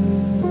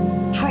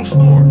 True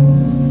story.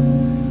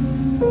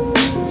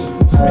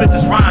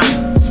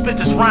 Spit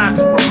this rhyme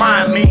to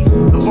remind me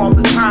of all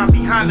the time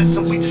behind us,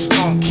 and we just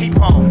gonna keep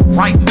on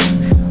writing.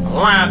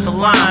 Line after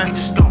line, we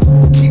just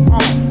gonna keep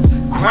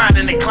on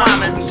grinding and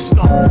climbing. We just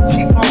gonna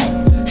keep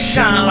on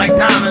shining like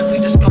diamonds. We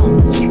just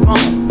gonna keep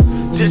on.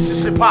 This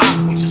is hip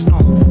hop. We just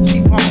gonna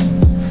keep on.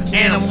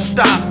 And it won't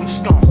stop. We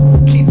just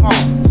gonna keep on.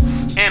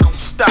 And it won't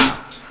stop.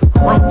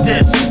 Wrote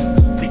this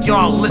for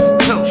y'all to listen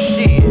to.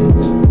 Shit.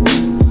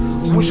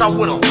 Wish I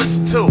would've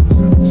listened to.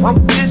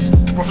 Wrote this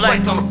to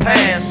reflect on the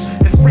past.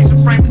 It frees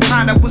a frame of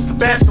time that was the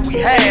best that we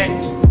had.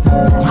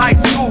 From high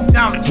school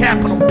down to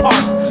Capitol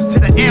Park, to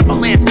the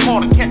ambulance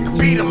call that kept the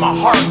beat in my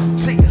heart.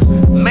 To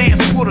your man's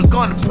pull a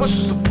gun and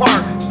push us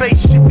apart.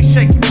 Face shit be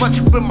shaky, but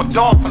you been my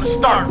dog from the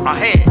start. I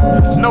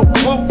had no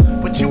clue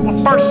what you were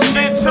first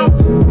into,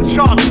 but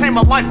y'all changed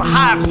my life. A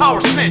higher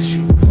power sent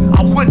you.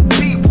 I wouldn't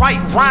be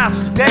writing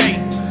rhymes today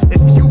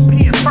if you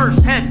being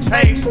first hadn't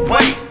paved the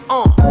way.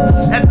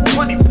 Had the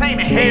plenty pain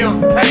and hell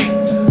to pay.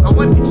 A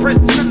lengthy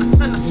prince in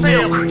the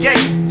cell create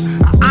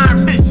an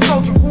iron fist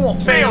soldier who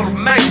won't fail to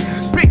make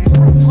big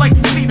proof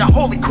legacy, the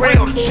holy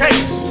grail to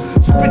chase.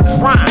 Spit this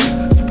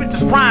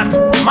rhyme to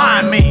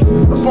remind me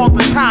of all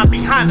the time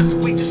behind us.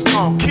 We just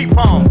gonna keep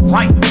on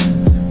writing,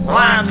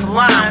 line to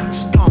line. We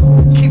just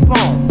gonna keep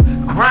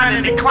on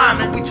grinding and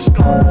climbing. We just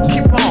gonna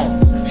keep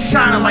on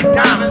shining like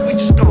diamonds. We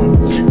just gonna.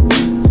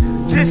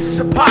 This is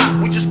a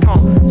pop. We just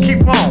gonna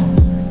keep on.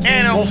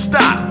 And it don't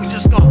stop, we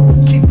just gonna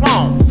keep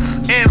on.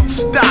 And it don't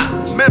stop.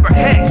 Remember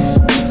Hex,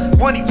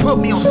 when he put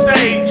me on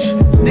stage,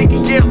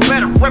 nigga get a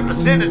better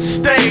represented the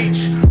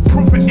stage.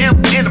 Proof of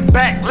M in the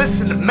back,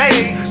 listen to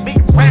me. Me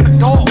and Rabbit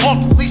Dog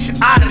off the leash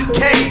and out of the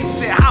cage.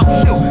 Said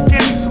house show, give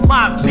me some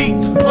Mobb Deep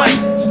to play.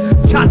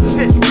 Chachi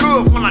said you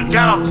good when I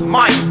got off the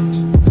mic.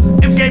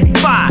 M gave me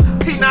 5,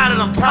 P nodded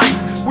I'm tight.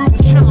 We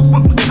was chillin'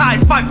 with Makai,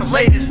 fight for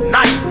late at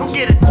night. Don't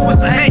get it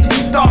twisted, hanging with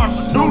stars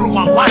is new to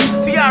my life.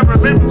 See, I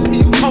remember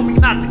P, you told me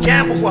not to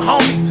gamble with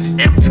homies.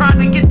 M trying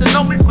to get to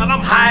know me, but I'm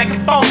high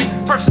and phony.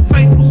 First the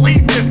face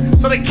believed him,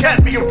 so they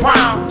kept me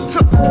around.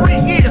 Took 3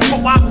 years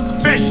before I was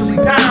officially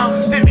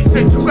down. Then they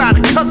said you got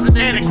a cousin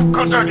and a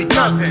cook dirty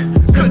cousin.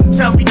 Couldn't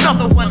tell me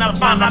nothing when I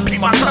found out P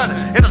my cousin.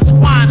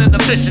 Intertwined in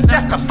the vision,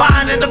 that's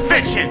divine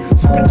intervention.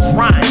 Spit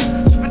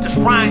this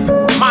rhyme to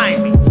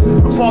remind me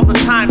of all the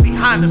time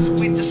behind us.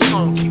 We just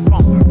gonna keep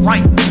on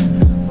writing,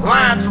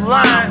 line to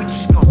line. We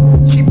just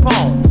gonna keep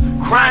on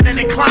grinding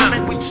and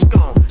climbing. We just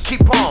gonna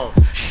keep on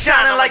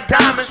shining like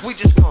diamonds. We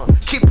just gonna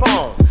keep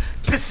on.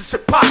 This is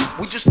hip hop.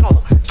 We just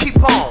gonna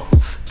keep on,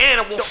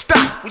 and it won't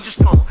stop. We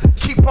just gonna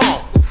keep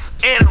on,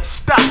 and it don't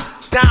stop.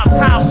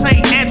 Downtown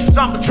St. Andrews,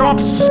 I'm the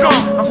drunkest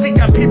skunk. I think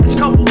that people's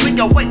come with me,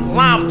 I wait in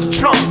line with the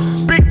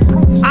chumps. Big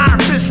proof, iron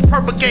fist,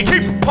 purple gang,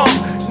 keep it pump.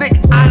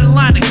 Nigga out of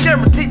line and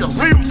guaranteed to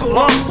leave with the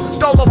lumps.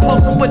 Dolo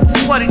posting with the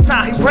sweaty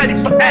time, he ready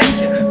for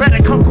action.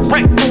 Better come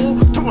correct, fool,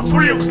 2 or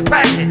 3 of us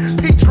packing.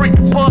 Pete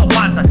drinking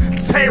Budweiser,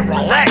 exhale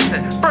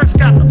relaxing. First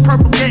got the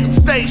purple gang on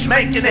stage,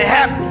 making it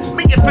happen.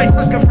 Me and face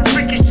looking for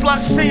freaky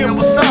sluts, seeing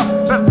what's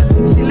up. But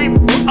she leave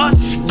with us,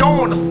 she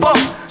going to fuck.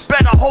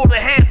 Better hold her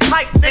hand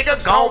tight,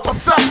 nigga, gone,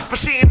 what's up? For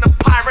she in the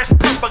Pirates,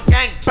 purple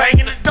gang,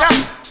 banging it up.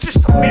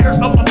 Just a mirror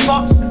of my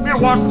thoughts, mirror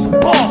watch of a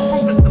boss.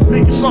 Proof is the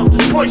biggest on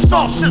Detroit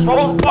sauce since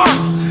Rosa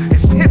Parks.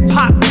 It's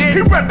hip-hop, man,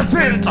 he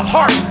represented the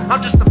heart.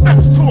 I'm just a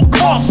vessel to a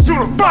cause, to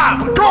the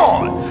vibe, but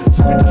God.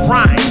 Spit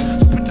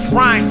this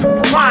rhyme to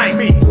remind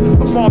me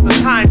of all the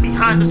time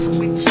behind us. So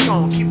we just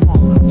gonna keep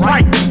on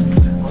writing,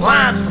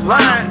 line to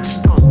line,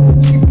 just gonna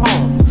keep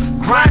on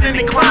grinding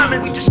and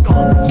climbing. We just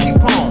gonna keep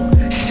on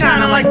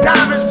shining like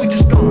diamonds. We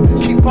just gonna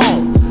keep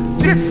on.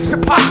 This is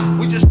hip hop.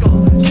 We just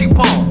gonna keep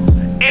on,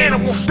 and it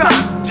won't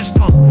stop. We just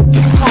gonna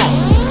keep on,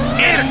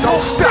 and it don't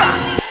stop.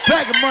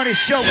 Bag of Money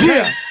Show.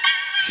 Yeah.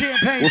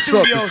 Champagne What's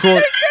Studios. up,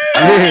 Detroit?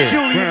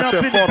 Julian up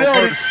in the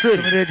building. Some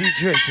of their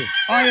Detroit shit.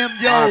 I am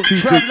Yo,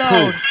 Trap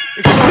Loud,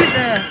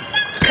 extraordinaire.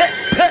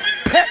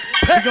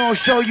 We're gonna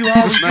show you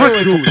how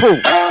we do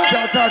it.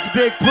 Shouts out to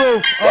Big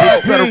Proof.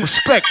 You better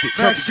respect it.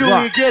 Max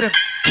Julian, get him.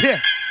 Yeah.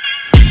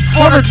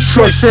 For the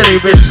Detroit City,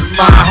 this is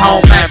my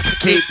home. Max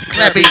Keep the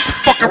Clap Beats,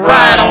 fucking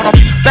ride on them.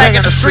 Back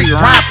in the street,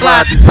 ride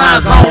fly the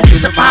time zone.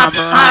 Get your mind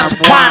behind some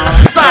wine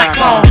on the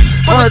cyclone.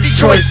 For the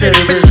Detroit City,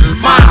 this is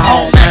my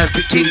home. Max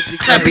Keep the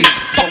Clap Beats,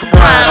 fucking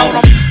ride on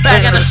them.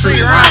 Back in the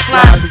street, ride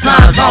fly the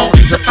time zone.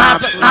 Get your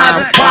mind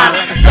behind some wine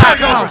on the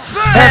cyclone.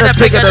 Had to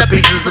pick up the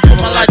pieces to put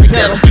my life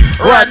together.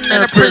 Riding in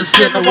a prison,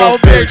 sitting in the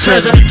world, buried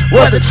treasure.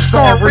 Whether the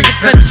star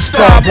reinvented the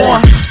starborn.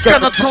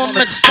 Skeleton,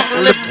 make strong,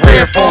 living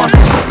rare born.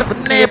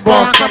 Living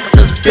airborne, some of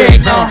this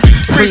big no.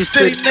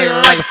 Pre-city nigga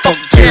like a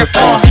fucking care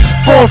for.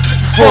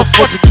 454,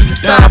 40, keep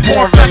down,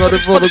 born. Regular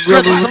for the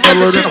grillers, some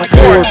other shit on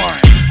board.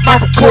 I'm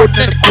recording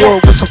in the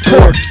core with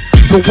support.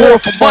 The war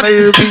for money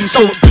is being so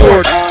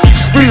important.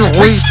 Speed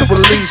reach to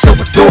release of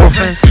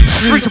endorphins.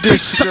 Street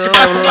bitch sucking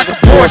life like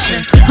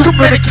abortion. Too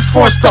many get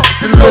forced up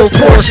with the little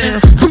portion.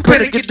 Too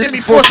many get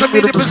demi forcing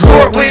me to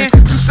resort when.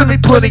 Too send me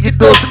putting your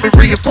doors, send me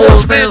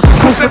reinforcements.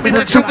 Who send me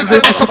the jokers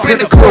and what's up in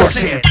the course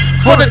here.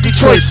 For the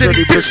Detroit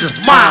City bitches,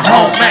 my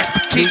home, Max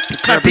Keep the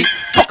Clappy,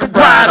 fucking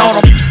ride on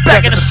them.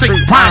 Back in the street,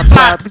 rhyme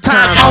fly 3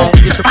 times home.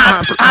 Get your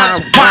eyes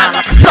wide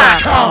like a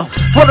cyclone.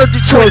 For the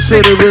Detroit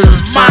City bitches,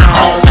 my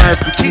home,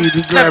 Max Keep the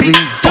Clappy,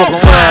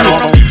 fucking ride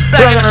on them.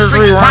 Back in the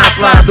street, rhyme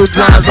fly 3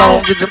 times home.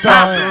 Get your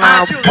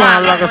eyes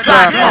wide like a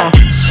cyclone.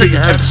 So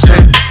you have to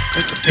say,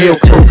 Hill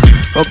crew,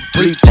 a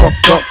bleed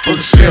fucked up full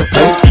of shit,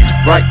 bro.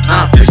 Right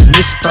now, fishing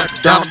this back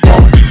down the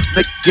bone.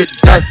 Make it get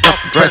that up,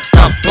 the rest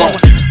stop blowing.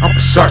 I'm a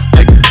shark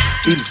nigga,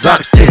 eat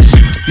exotic fish.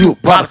 You a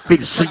bottom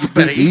feeder, so you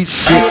better eat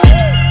shit.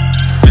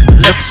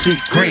 Let me see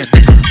green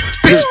nigga,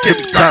 bitch give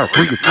me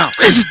diarrhea now.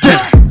 Is you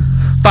dead?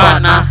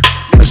 5'9",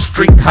 I'm a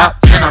street hop,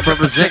 and I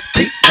represent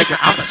Pete, nigga.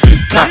 I'm a street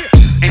cop,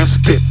 and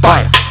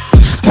Spitfire,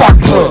 spark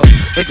plug,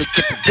 and you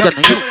get the gun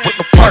and hit with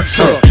the parts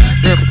of.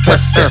 In the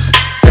West Sass,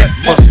 that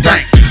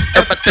Mustang.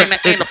 Everything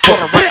that ain't a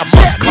photo right, I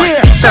must claim.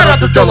 Shout out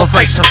to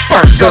Elevation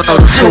first, you'll know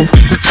the truth.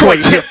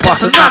 Detroit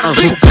hip-hop synonymous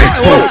with big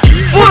food.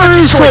 One of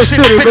these Detroit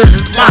City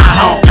bitches, my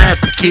home. Man,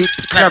 keep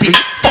the clappy,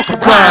 fucking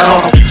ride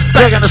on them.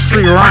 Back in the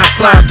street, rhyme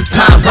fly 3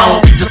 times on.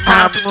 Just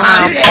rhyme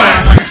flying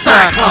like a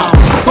cyclone.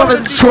 One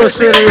of the Detroit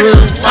City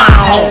bitches, my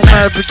home.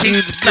 Man, keep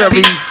the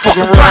clappy,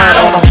 fucking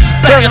ride on them.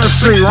 Back in the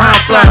street, rhyme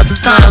fly 3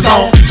 times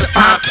on. Just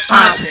rhyme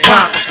like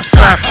a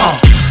cyclone.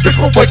 If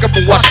I wake up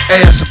and wash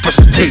your ass and brush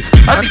your teeth,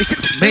 I need to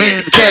get the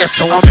man in the gas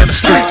so I'm in the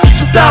street.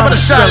 So down with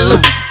a shot of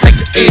Louis, take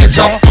the edge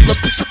off. I'm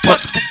looking for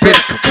punch, but better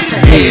come get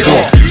your head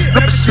off.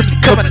 Never see me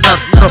coming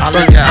out, I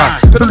love your eye.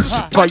 But listen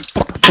why you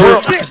fuck the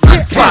world like it's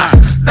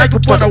 95. Now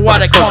you wonder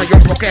why they call you a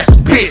broke ass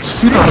bitch.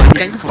 You know the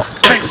game, you fucking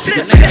famous, see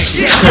your name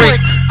shit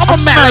trick. I'm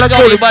a man like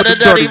Goldie by the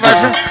dirty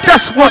version.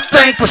 That's one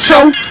thing for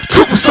sure,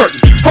 two for certain.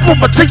 I'm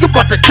gonna tell you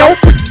about the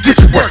dope, but you get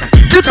you working.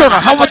 Get on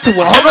a how I do it,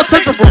 hold on,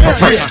 take the room,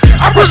 person.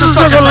 I rush a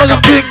circle like a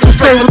big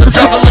stay with the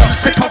devil.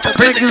 Sick pop for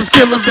bangers,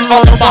 killers, and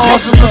all of my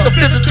hustles.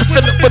 The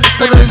defender for the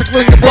stainless,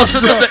 clean the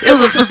busters of the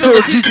illest of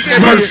the GTK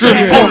person.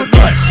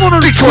 One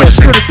of Detroit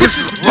City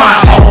bitches,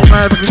 ride on,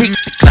 man. Keep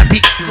the clappy,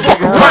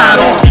 fucking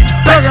ride on.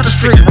 Back in the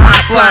street,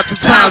 ride fly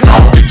 2 times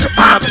on. Get your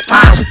mind,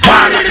 eyes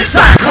wide like a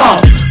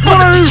cyclone.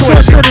 One of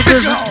Detroit City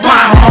bitches,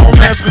 ride on,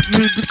 man.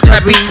 Keep the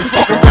clappy,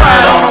 fucking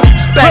ride on.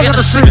 Back in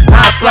the street,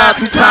 ride fly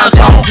 2 times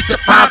on. Get your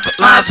mind,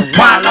 eyes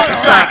wide like a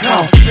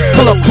cyclone.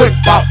 Pull up quick,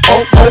 about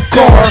 4 more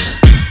cars.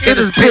 In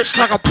this bitch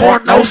like a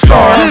porno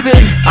star.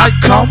 I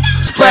come,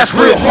 splash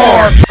real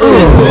hard.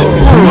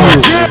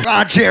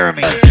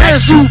 Jeremy.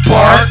 As you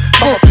bark,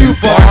 pull a few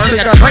bars,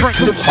 think I drink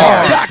too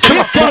hard.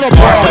 Till I fall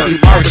apart, be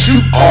Marcus,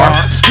 you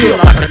are still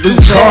like a new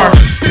jar.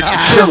 Bitch, you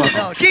killing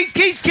me.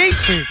 Skeet.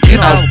 You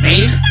know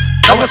me.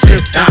 Know it's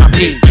hip down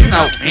P. You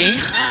know me.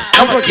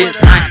 Know I get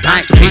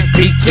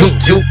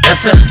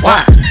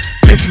 9-9-P-P-Q-Q-S-S-Y.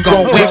 Think you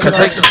gon' win cause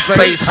ain't some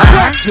space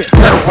high.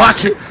 Better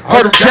watch it,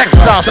 heard them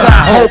jackets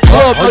outside. Whole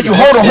club, know you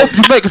hold on, hope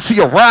you make it to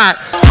your ride.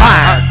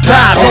 High,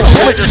 die, don't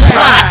switch and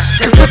slide.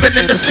 Cause living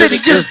in the city,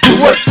 just do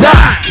or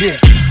die.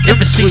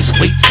 MC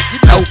Sweets, you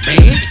know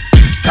me.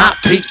 Got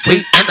Pete,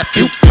 Wheat, and a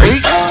few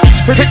freaks.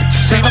 Hit the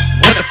casino,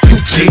 win a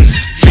few G's.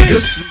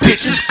 Niggas,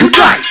 bitches, good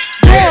night.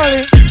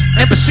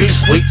 MC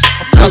Sweets,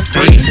 no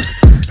green.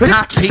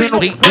 Got Pete,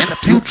 Wheat, and a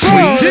few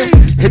trees.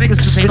 Hit the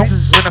casino,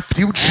 win a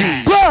few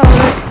G's.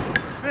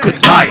 Good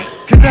night.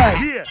 Good night.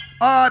 Yeah.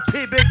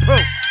 R.I.P. Big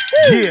Pooh.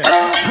 Yeah.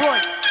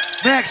 Detroit.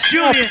 Max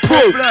Julian.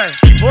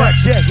 What?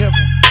 Check him.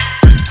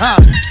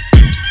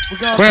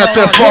 Grand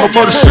Theft Auto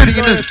Motor City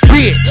in this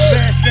bitch.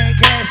 Cash gang.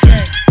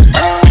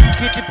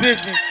 Get your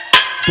business.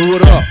 Do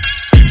it up.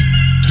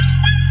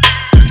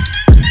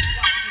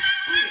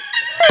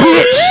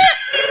 Bitch.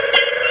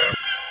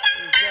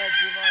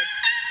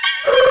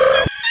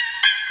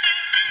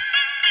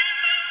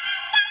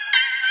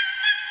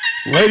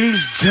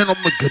 Ladies and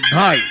gentlemen, good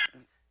night.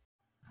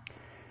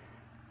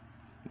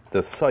 The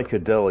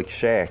Psychedelic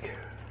Shack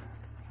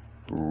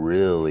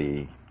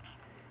really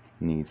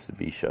needs to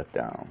be shut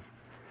down.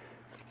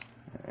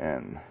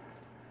 And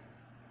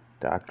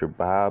Dr.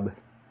 Bob,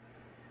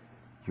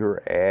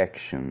 your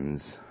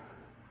actions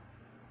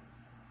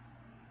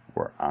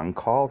were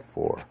uncalled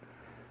for.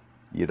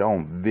 You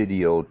don't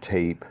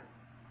videotape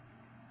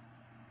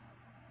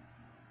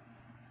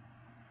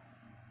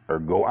or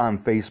go on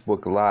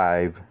Facebook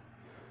Live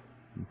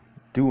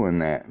doing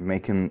that,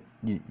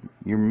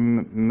 you're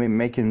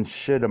making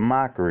shit a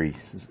mockery.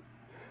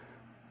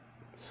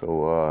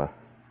 So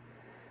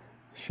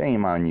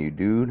shame on you,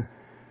 dude.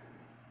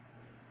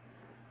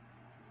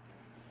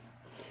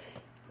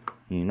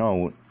 You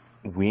know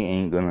we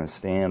ain't gonna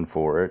stand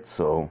for it,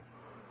 so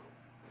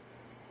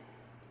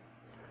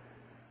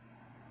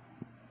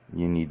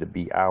you need to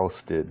be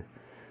ousted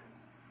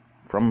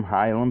from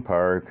Highland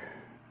Park,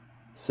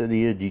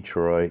 city of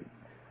Detroit,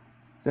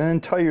 the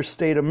entire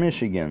state of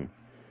Michigan.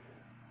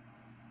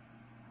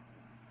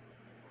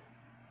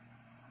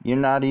 You're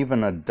not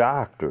even a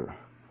doctor.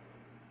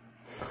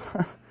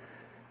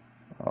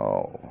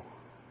 Oh.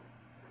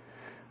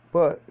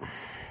 But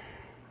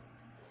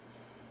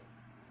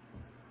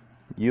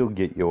you'll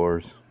get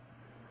yours.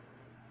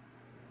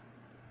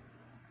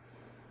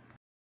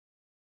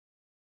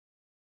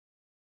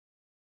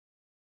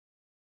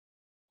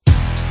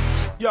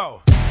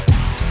 Yo,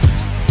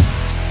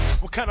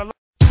 what kind of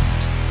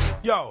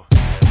yo,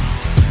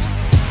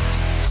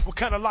 what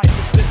kind of life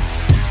is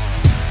this?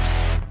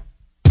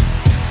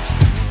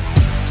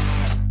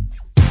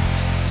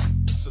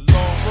 It's a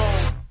long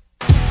road.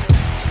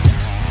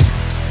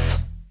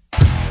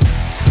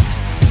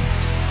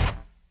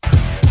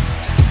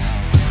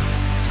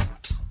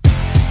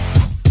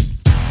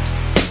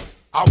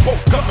 I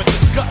woke up in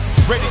disgust,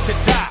 ready to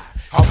die.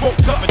 I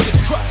woke up in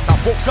distrust, I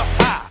woke up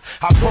high.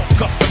 I broke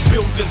up the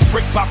buildings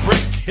brick by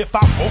brick. If I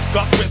woke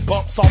up with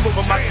bumps all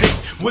over my dick,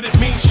 would it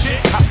mean shit?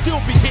 I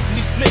still be hitting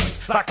these licks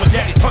like when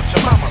daddy punched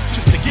your mama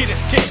just to get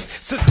his kicks.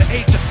 Since the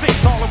age of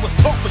 6, all I was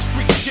taught was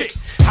street shit.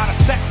 How to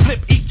sack,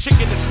 flip, eat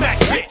chicken and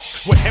smack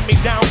bitch. With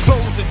hand-me-down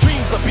clothes and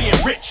dreams of being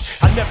rich.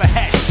 I never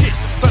had shit,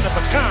 the son of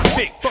a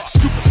convict.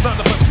 Stupid son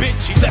of a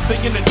bitch, he left me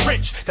in the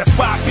trench. That's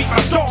why I beat my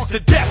dog to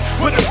death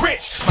with a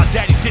rich. My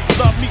daddy didn't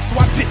love me, so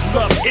I didn't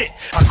love it.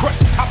 I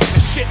crushed the top of the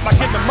shit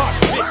like in the mosh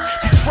pit.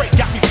 Detroit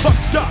got me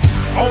fucked up.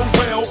 Oh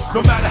well,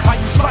 no matter how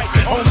you slice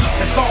it, homie,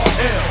 it's all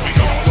hell. We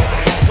all on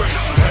the long way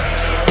to hell.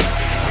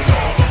 We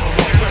all on the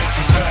long way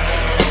to hell.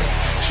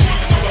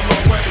 She's on the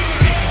long way,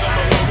 he's on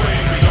the long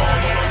way. We all on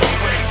the long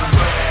way to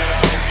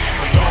hell.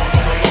 We all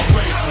on the long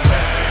way to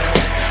hell.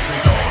 We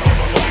all on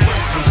the long way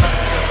to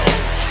hell.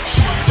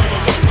 She's on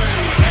the long way,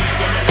 he's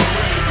on the long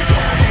way. We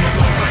all on the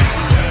long way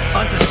to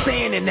hell.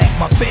 Understanding that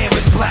my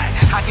family's black.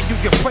 How can you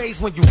get praised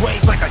when you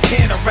raised like a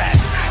can of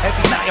rats?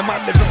 Every night in my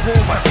living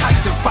room, a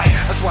Tyson fight.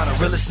 That's why the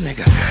realest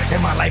nigga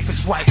in my life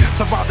is white.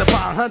 Surrounded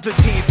by 100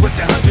 teens with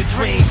 100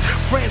 dreams.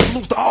 Friends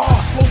lose the all,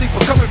 slowly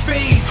becoming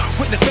fiends.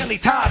 Witness family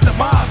ties to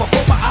mine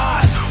before my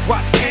eyes.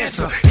 Watch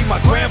cancer, eat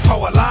my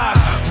grandpa alive.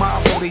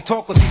 Mom only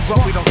talk cause he's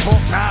drunk, we don't talk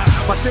now.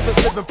 My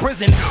siblings live in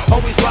prison,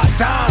 always locked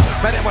down.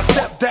 Mad at my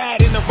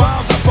stepdad in the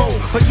rhymes I wrote.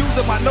 For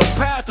using my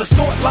notepad to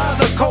snort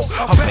lines of coke.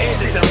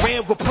 Abandoned and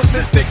ran with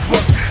persistent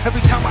crooks.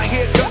 Every time I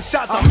hear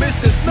gunshots, I'm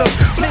missing Snook,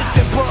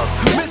 missing bugs,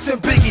 missing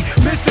Biggie,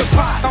 missing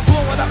Pops. I'm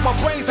blowing up my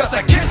brains out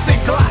the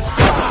kissing glass.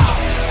 We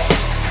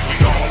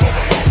all on the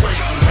long way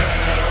to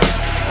hell.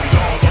 We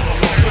all on the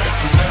long way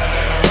to hell.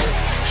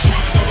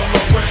 She's on the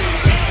long way,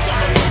 he's on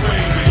the long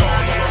way. We all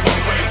on the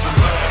long way to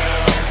hell.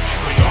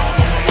 We all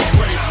on the long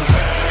way to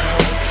hell.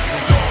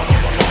 We all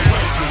on the long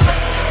way to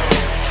hell.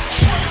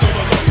 She's on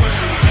the long way,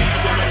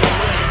 he's on the long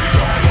way. We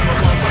all on the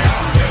long way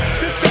to hell.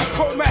 This that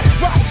chromatic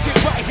rock shit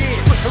right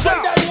here.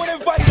 Right now you wanna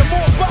invite the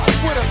more box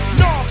with us.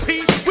 Nah,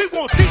 P, we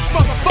want these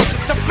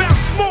motherfuckers to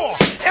bounce more.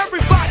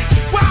 Everybody,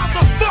 wild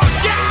the fuck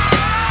out!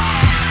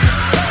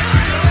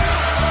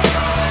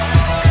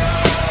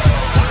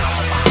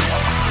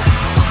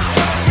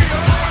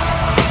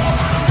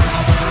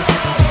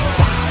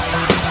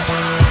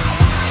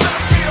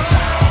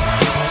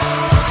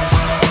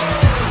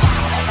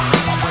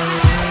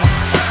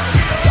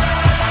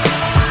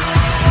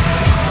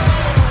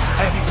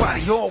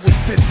 Everybody always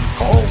busy,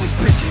 always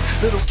bitching.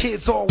 Little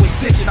kids always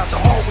ditching out the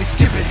hallway,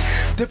 skipping.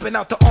 Dipping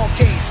out the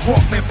arcades,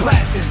 Walkman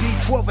blasting.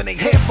 D12 in their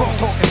headphones,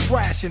 talking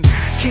trash. And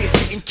kids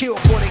getting killed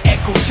for their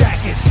echo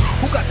jackets.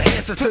 Who got the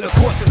answers to the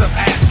questions I'm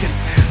asking?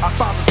 I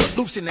found the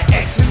solution to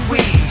X and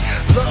we.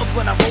 Love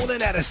when I'm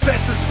rolling at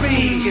excessive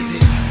speed. Is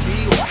it me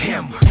or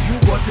him, you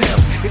or them?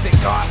 Is it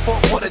God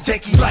for the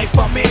janky life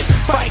I'm in?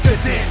 Fight good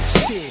then,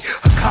 shit,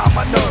 calm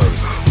my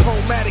nerves.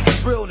 Chromatic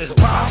is realness,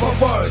 power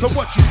words. So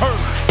what you heard,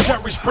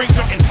 Jerry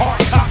Springer and hard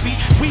copy.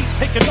 Weeds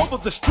taking over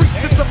the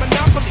streets, it's a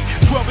monopoly.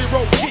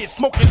 12-year-old kid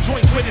smoking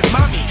joints with his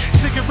mommy.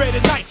 Cigarette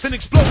nights and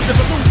explosive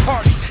balloon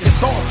party.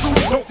 It's all true,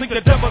 don't think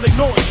the devil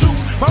ignores you.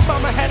 My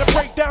mama had a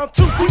breakdown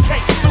too, we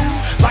can't sue.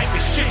 Life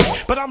is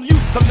shit, but I'm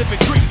used to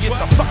living greedy.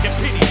 It's a fucking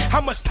pity.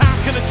 How much time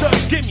can a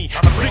judge give me?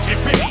 I'm drinking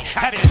Remy,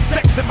 having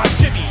sex in my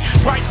Jimmy.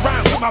 Write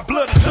rhymes with my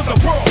blood until the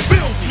world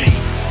feels me.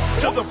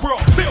 Till the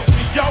world feels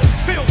me, yo.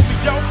 Feels me,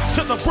 yo.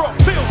 Till the world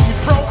feels me,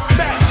 bro.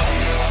 Matt.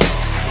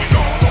 We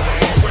all on the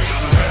long way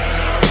to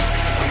hell.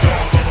 We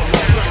all on the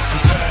long way to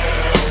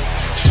hell.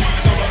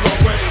 She's on the long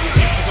way,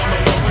 he's on the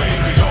long way.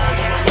 We all on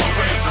the long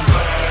way to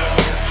hell.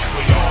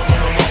 We all on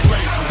the long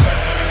way to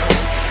hell.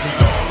 We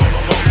all on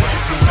the long way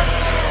to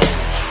hell.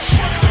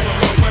 She's on the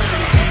long way,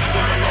 he's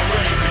on the long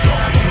way. We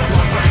all on the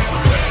long way to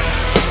hell.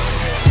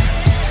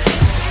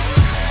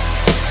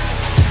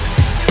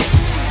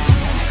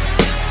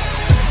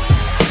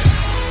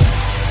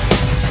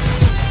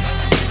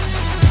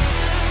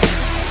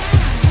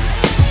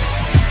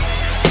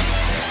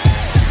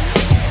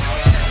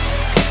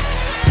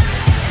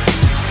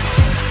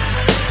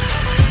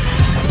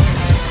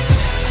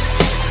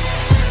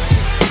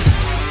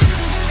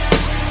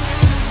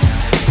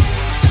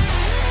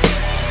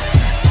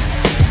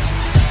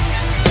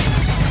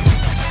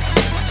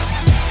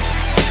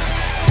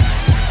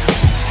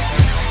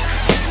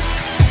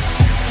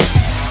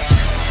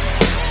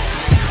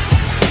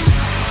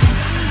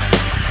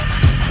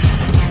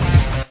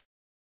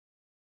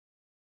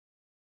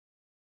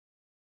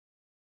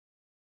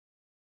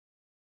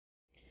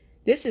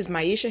 This is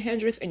Maisha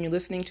Hendricks, and you're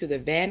listening to The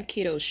Van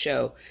Keto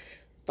Show.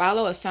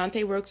 Follow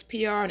Asante Works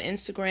PR on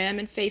Instagram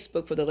and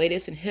Facebook for the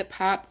latest in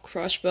hip-hop,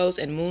 Crush Votes,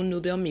 and Moon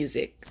Nubile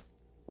music.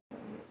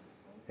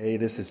 Hey,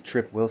 this is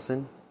Trip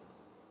Wilson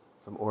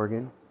from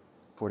Oregon,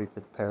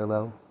 45th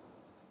Parallel.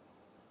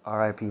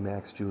 R.I.P.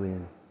 Max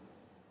Julian.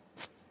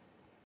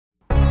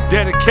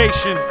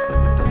 Dedication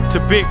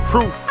to Big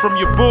Proof from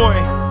your boy,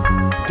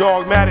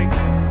 Dogmatic.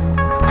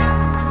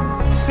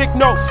 Sick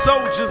Note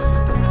Soldiers,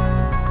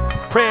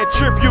 praying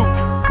tribute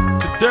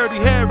to Dirty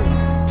Harry,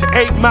 to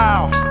 8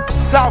 Mile,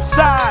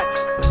 Southside,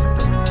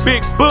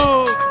 Big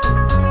Bug.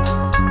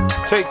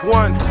 Take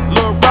one,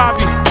 Lil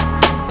Robbie.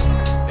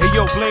 Hey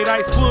yo, Blade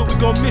Icewood, we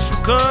gon' miss you,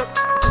 cuz.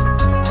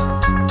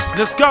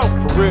 Let's go,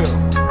 for real.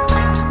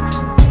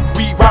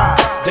 We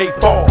rise, they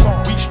fall.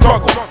 We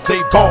struggle,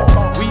 they ball.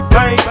 We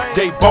blame,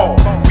 they ball.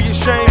 We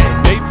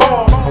ashamed, they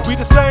ball. Are we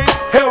the same?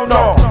 Hell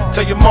no.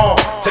 Tell your mom,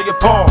 tell your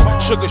pa.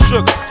 Sugar,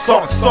 sugar,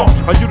 salt, salt.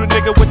 Are you the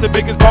nigga with the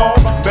biggest ball?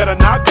 Better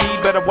not be,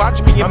 better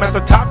watch me. I'm at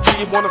the top G,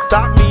 you wanna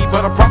stop me.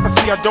 But a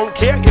prophecy, I don't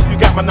care if you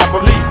got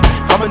monopoly.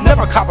 I'ma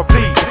never cop a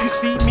plea. If you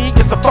see me,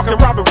 it's a fucking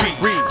robbery.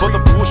 For the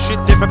bullshit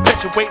they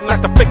perpetuating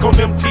like the fake on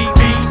MTV.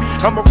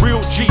 I'm a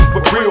real G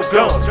with real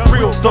guns,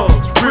 real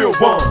thugs, real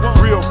ones,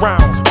 real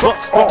rounds,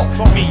 bust off,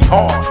 me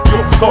hard,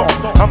 you're soft.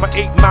 I'm a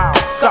 8 Mile,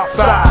 south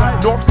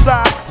side, north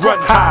side, run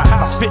high.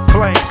 I spit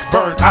flames,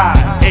 burn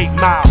eyes, 8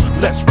 Mile,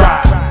 let's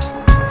ride.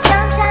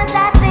 Sometimes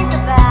I think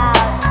about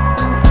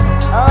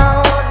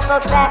all the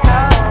folks back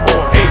home.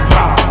 On 8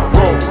 Mile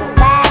Road.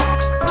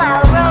 My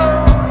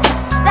road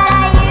that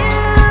I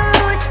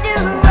used to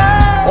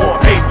roll. On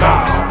 8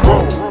 Mile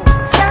Road.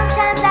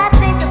 Sometimes I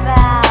think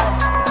about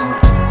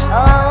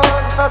all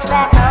the folks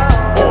back home.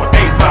 On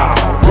 8 Mile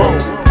Road.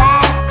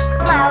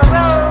 My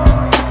road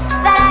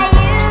that I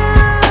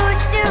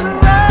used to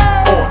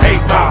roll. On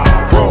 8 Mile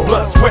Road.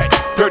 Blood, sweat,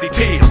 dirty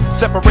tears,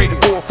 separated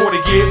for 40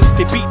 years.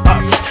 They beat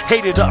us,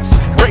 hated us,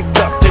 raped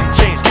us, didn't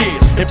change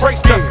gears.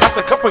 Embraced us after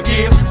a couple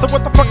years. So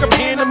what the fuck I'm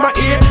hearing in my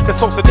ear? This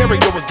whole scenario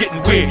is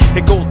getting weird.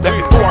 It goes back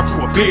before I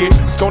grew a beard.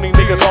 Scony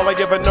niggas all I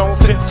ever known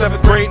since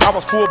 7th grade. I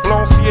was full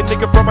blown. See a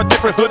nigga from a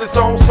different hood it's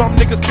on. Some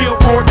niggas killed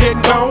for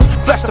getting known.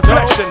 Flesh to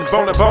flesh and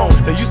bone to bone.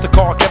 They used to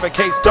call Kevin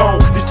K. Stone.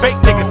 These fake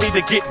niggas need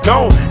to get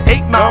gone.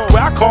 8 miles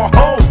where I call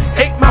home.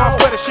 8 miles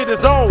where the shit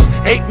is on.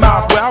 8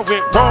 miles where I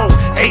went wrong.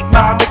 8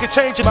 mile nigga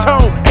change your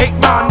tone. 8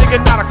 mile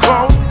nigga not a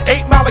clone.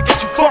 8 mile to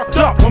get you fucked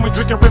up when we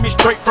drinking Remy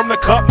straight from the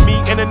cup.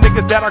 Me and the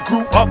niggas that I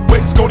grew up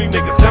with. Scony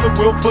niggas never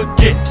will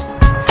forget.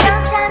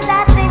 Sometimes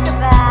I think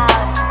about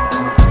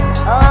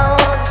all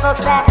the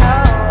folks back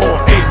home. On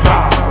 8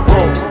 Mile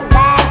Road.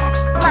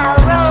 My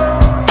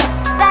road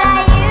that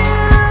I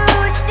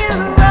used to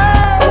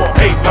roll. On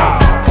 8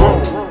 Mile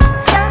Road.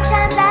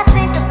 Sometimes I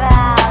think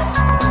about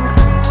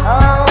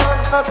all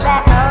the folks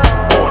back home.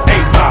 On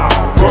 8 Mile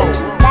Road.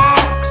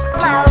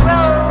 My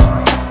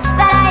road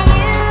that I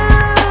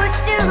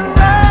used to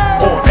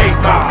roll. On 8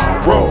 Mile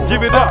Road.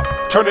 Give it up.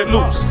 Turn it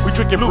loose, we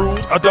drinking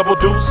brews, a double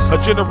deuce, a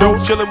general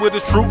chillin' with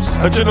his troops,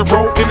 a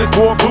general in his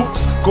war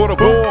boots. Go to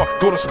war,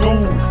 go to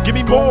school, give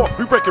me more,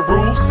 we breaking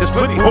rules. There's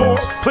plenty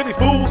whores, plenty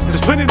fools,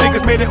 there's plenty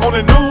niggas made it on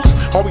the news.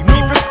 Are we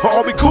beefing or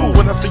are we cool?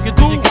 When I see you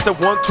do, you get the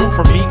 1-2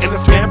 from me and the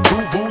scam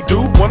crew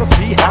voodoo. Wanna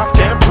see how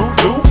scam crew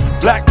do?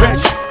 Black Wretch,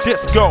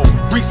 Disco,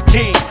 Reese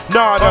King,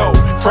 Nardo,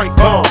 Frank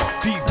Bum,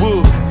 D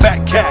Wood,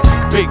 Fat Cat,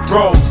 Big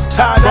Bros,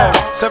 Ty Down,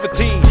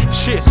 17,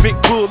 Shits,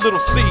 Big Bull, Little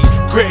C,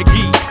 Greg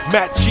E,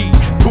 Matt G,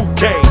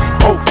 Bouquet,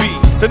 OB,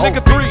 the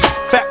nigga 3,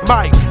 Fat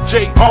Mike,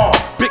 JR,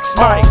 Big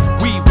Smite,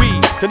 Wee Wee,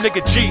 the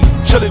nigga G,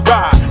 Chili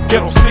Ride,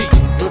 Ghetto C.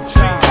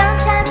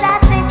 Sometimes I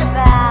think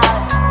about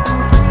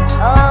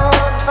all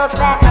the folks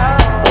back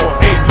home. On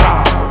 8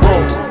 Mile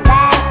Road.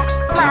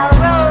 My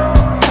road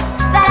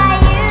that I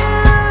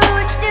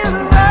used to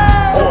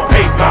roll. On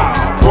 8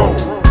 Mile Road.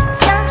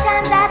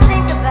 Sometimes I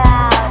think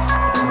about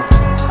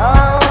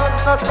all the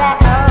folks back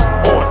home.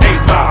 On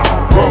 8 Mile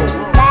Road.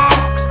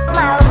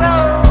 My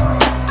road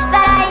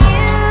that I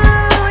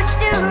used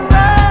to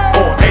roll.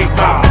 On 8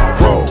 Mile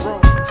Road.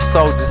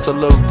 Soldier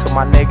salute to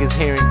my niggas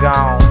here and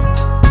gone.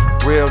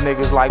 Real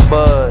niggas like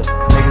Bud,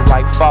 niggas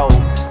like Foe.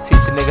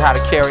 Teach a nigga how to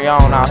carry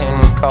on out here in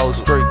these cold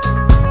streets.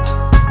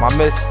 My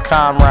miss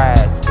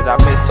comrades that I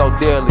miss so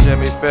dearly.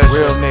 Jimmy Fisher.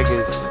 Real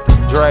niggas.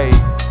 Dre,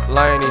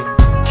 Laney,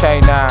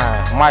 K9,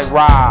 Mike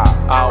Rob,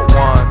 Out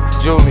One,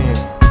 Julian,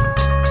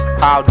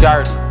 How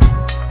Dirty,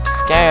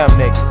 Scam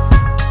niggas.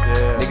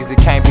 Yeah. Niggas that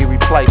can't be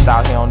replaced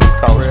out here on these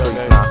cold real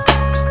streets niggas.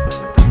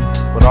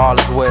 Now. But all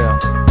is well.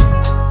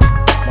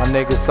 My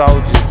niggas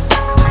soldiers.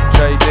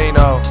 Jay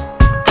Dino,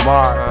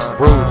 Mark,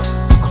 Bruce,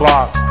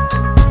 Clark,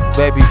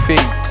 Baby Feet,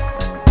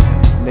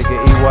 nigga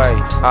E-Way,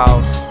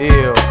 House,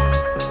 Ill,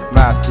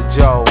 Master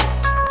Joe,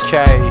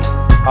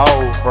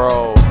 K.O.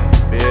 Bro,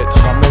 bitch.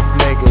 My miss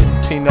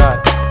niggas,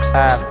 Peanut,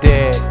 Half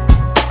Dead,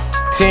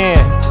 10,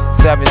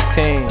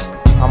 17,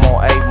 I'm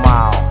on 8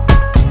 Mile,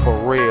 for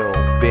real,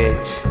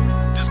 bitch.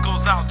 This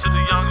goes out to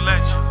the young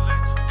legend,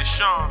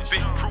 Deshaun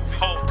Big Proof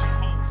Holton,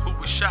 who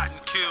was shot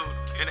and killed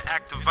in an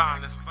act of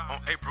violence on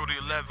April the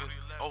 11th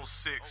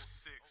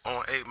 06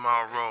 on 8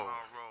 Mile Road.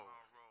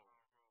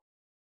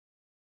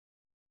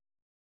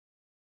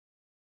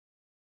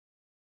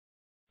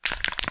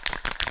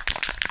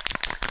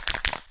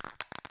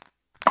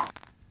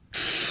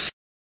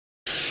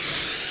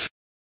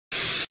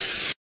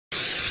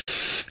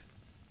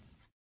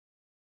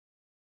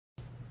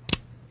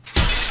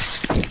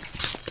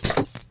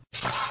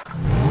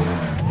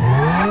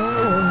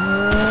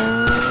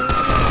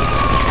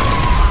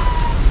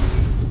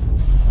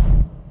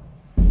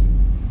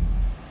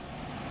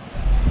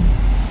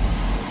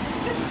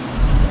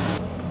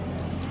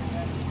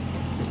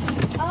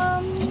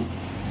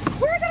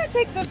 We're gonna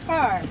take this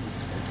car.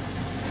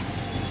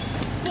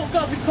 Fuck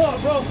out the car,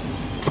 bro.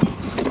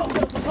 Fuck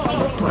out the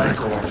car, bro.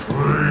 Michael's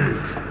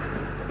Rage.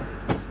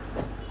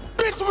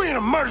 Bitch, we in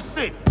a murder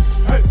city.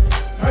 Hey,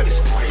 hey, it's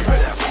clear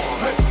that for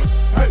me.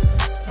 Hey,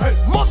 hey,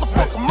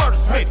 motherfucking murder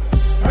city.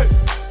 Hey,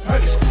 hey,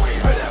 it's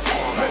clear that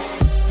for me.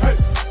 Hey,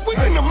 we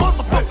in the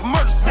motherfucking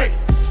murder city.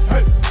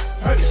 Hey,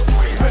 hey, it's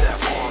clear that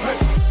for me.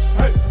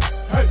 Hey,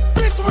 hey,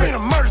 bitch, we in a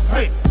murder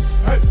city.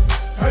 Hey,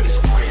 hey, it's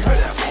clear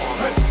that for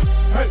me.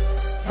 Hey,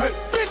 hey,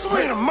 bitch,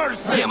 we in a murder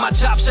city. Yeah, my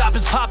chop shop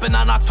is popping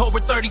on October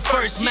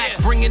 31st. Max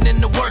bringing in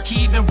the work,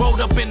 he even rode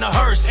up in the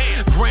hearse.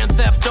 Grand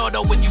Theft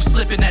Auto when you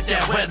slipping at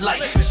that red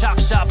light. Chop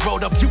shop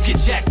rode up, you get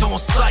jacked on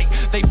sight.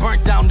 They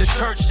burnt down the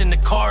church and the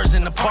cars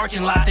in the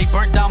parking lot. They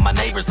burnt down my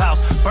neighbor's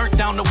house, burnt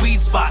down the weed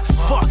spot.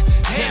 Fuck,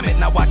 damn it,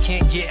 now I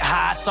can't get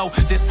high. So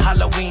this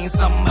Halloween,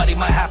 somebody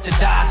might have to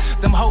die.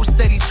 Them hoes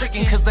steady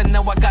tricking, cause they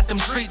know I got them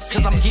streets.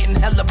 Cause I'm getting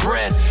hella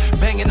bread,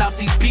 banging out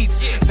these beats,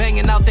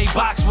 banging out they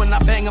box when I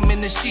bang them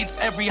in the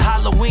sheets. Every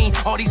Halloween,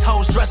 all these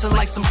hoes dressing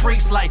like some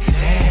freaks. Like,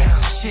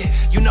 damn, shit,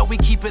 you know we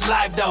keep it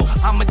live though.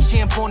 I'm a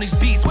champ on these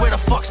beats, where the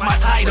fuck's my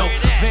title?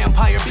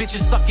 Vampire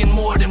bitches sucking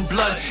more than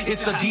blood.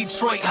 It's a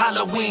Detroit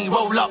Halloween,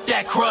 roll up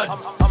that crud.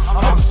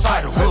 I'm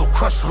inside a little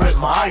crusher is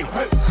my idol.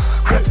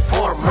 Head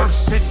for a murder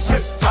city,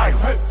 yes, title.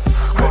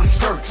 Go to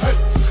church,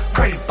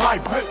 pray the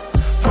Bible.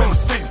 From a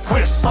city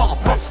where it's all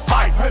about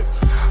survival.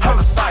 I'm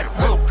inside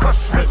a little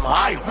crusher is my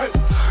idol.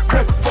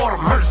 Head for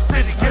a murder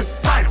city, yes,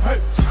 title.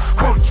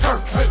 Go to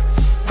church,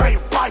 pray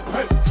the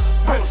Bible.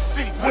 From a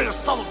city where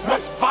it's all about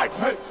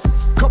survival.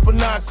 Couple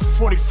 9s to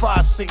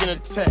 45, singing a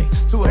tank.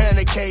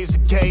 200 Ks a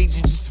gauge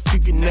and just a few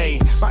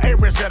grenades. My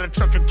area's got a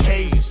truck of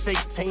K's,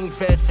 16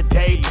 fed for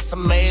days.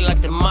 I'm made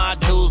like the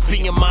modules,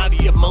 being out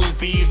of your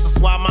movies. That's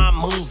why my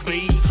moves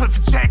be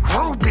Swift Jack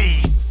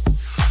Ruby.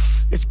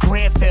 It's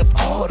Grand Theft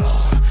Auto,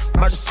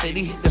 Murder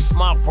City, that's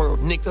my world,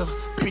 nigga.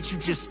 Bitch, you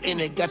just in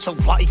it, got your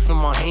life in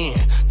my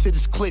hand till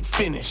this clip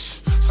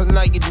finish. So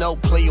now you know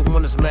player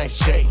one is Max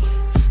J.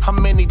 How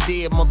many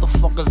dead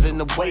motherfuckers in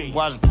the way?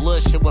 Watch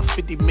bloodshed with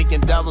 $50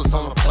 million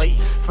on the plate.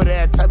 For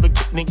that type of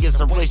niggas,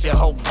 erase your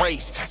whole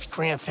race.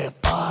 Grand Theft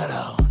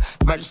Auto,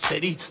 Murder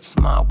City, it's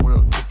my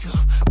world, nigga.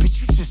 Bitch,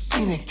 you just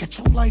seen it, got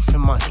your life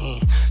in my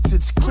hand till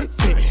this clip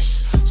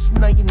finish. So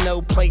now you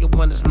know player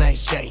one is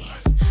Max J.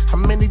 How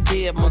many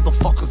dead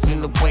motherfuckers in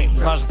the way?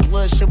 Watch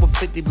bloodshed with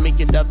 $50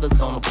 million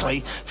on the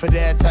plate. For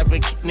that type of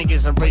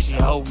niggas, erase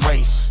your whole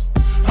race.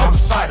 I'm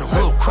inside a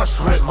little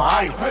crusher is my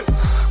idol.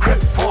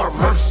 Head for a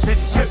murder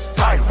city, yes,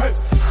 title.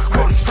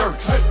 Go to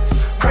church,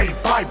 pray the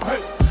Bible.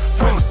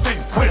 From a city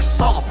where it's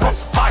all about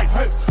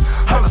survival.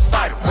 I'm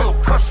inside a little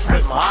crusher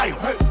is my idol.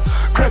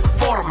 Head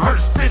for a murder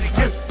city,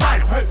 yes,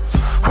 title.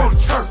 Go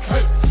to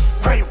church,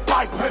 pray the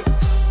Bible.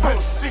 From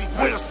a city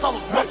where it's all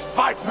about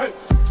survival.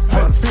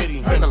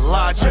 150 in a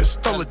lodge and a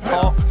stolen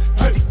dog.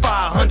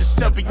 5500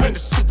 Shelby in the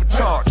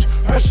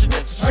supercharge. Rushing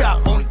at the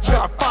shop, only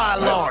jar fire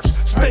large.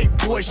 State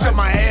boy, shut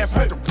my ass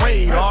with the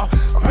radar.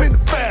 I'm in the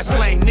fast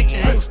lane,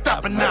 nigga, ain't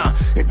stopping now.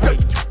 And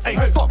hey,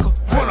 fucker,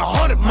 run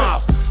 100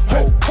 miles.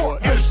 Whole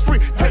court in the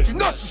street, take your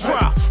nuts to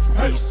trial.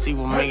 You see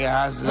what making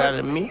houses out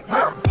of me?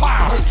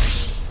 Pow!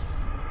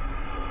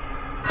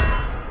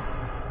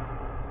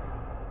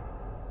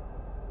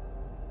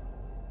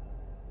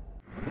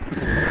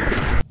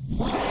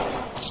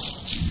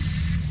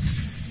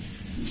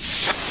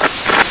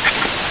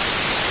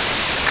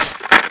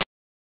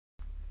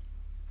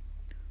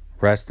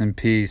 Rest in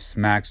peace,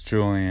 Max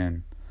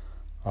Julien.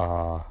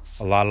 A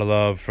lot of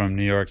love from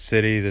New York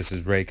City. This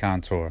is Ray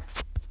Contour.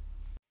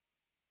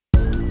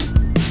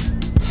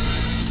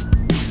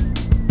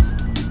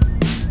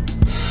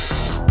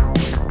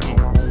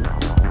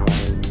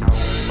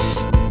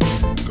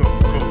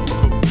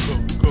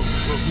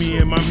 Me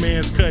and my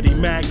man's Cuddy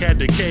Mac had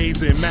the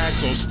K's and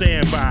Max on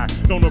standby.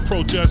 Don't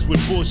approach us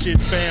with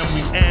bullshit, fam,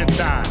 we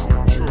anti.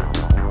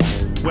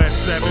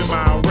 West 7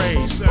 Mile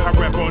Rage, I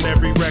rep on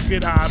every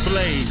record I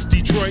blaze.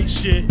 Detroit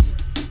shit,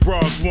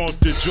 bras want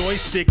the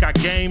joystick, I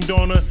gamed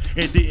on her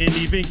and didn't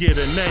even get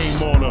a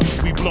name on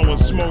her. We blowing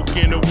smoke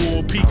in the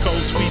wool,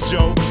 Pico's we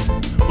joke,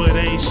 but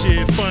ain't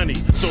shit funny,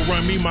 so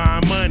run me my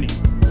money.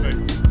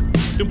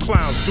 Them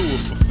clowns do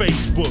it for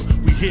Facebook,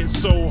 we hit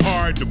so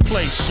hard the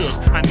place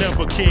shook, I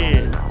never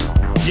cared.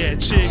 Yeah,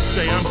 chicks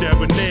say I'm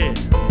debonair,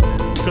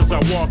 cause I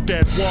walk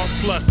that walk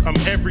plus I'm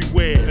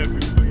everywhere.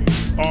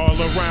 All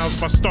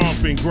around's my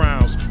stomping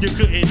grounds. You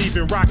couldn't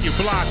even rock your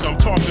block, I'm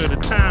talk of the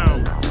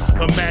town.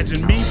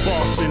 Imagine me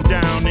bossing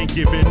down and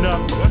giving up.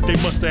 They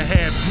must have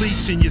had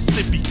bleach in your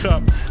sippy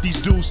cup.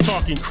 These dudes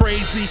talking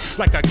crazy,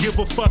 like I give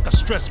a fuck. I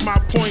stress my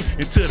point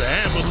until the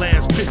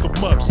ambulance pick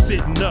them up,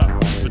 sitting up.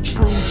 A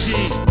true G.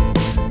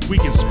 We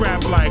can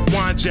scrap like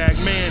Juan Jack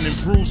Man and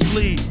Bruce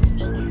Lee.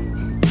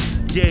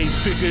 Gauge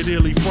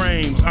Piccadilly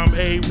frames. I'm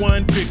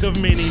A1, pick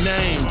of many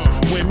names.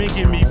 Women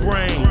give me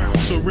brain.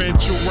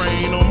 Torrential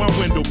rain on my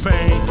window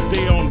pane.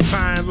 They on the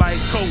pine like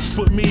coats,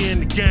 put me in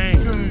the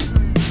game.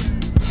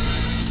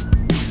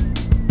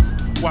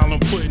 While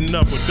I'm putting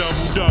up a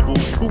double-double,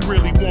 who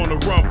really wanna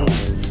rumble?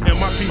 And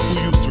my people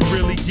used to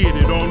really get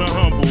it on the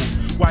humble.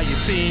 Why your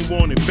team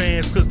won't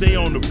advance, cause they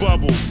on the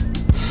bubble.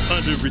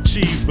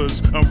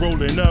 Underachievers, I'm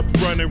rolling up,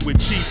 running with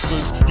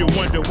chiefers. You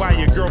wonder why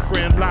your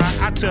girlfriend lie?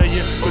 I tell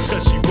you,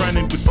 because she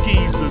running with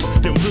skeezers.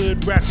 Them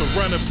hood rats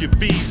will run up your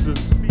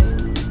visas.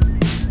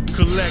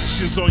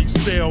 Collections on your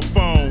cell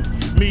phone.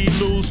 Me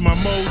lose my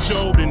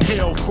mojo, then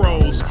hell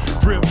froze.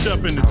 Dripped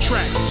up in the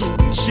tracksuit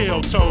and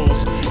shell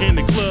toes. In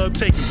the club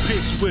taking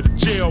pics with a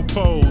jail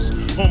pose.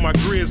 On my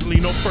grizzly,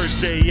 no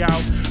first day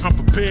out. I'm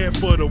prepared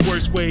for the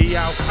worst way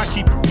out. I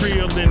keep it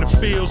real in the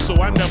field,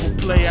 so I never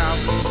play out.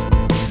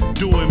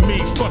 Doing me,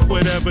 fuck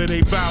whatever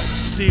they bout,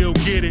 still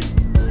get it.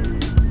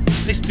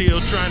 They still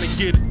trying to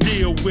get a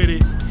deal with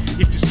it.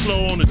 If you're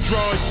slow on the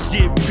draw,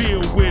 you get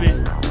peeled with it.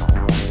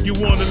 You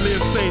wanna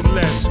live, say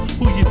less.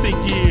 Who you think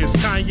you is?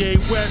 Kanye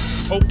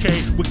West?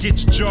 Okay, well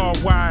get your jaw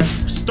wide.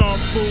 Stomp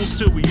fools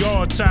till we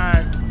all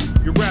tired.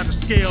 You'd rather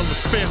scale the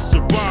fence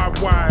or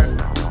barbed wire.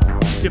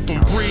 If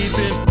I'm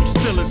breathing, I'm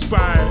still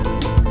inspired.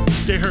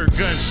 They heard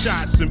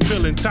gunshots and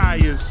peeling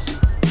tires.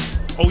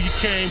 Oh, you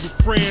came with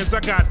friends? I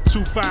got 2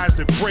 5s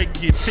that break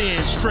your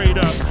 10 straight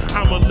up.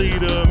 I'm a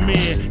leader of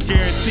men.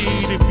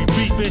 Guaranteed if we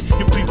beefing,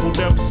 your people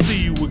never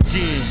see you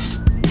again.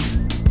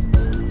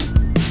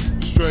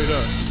 Straight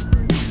up.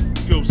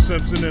 Yo,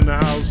 Simpson in the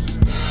house.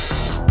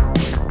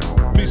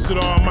 Peace to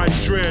the almighty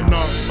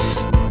Dreadnought.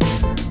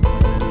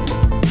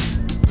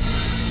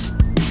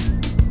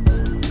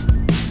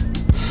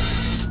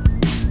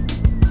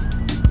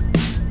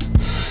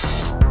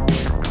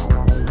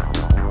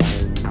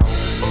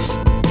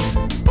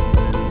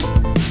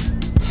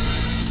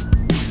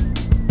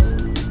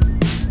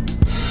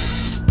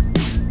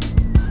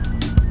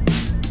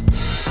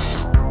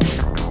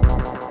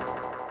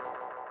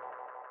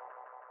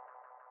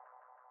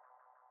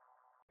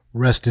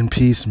 Rest in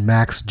peace,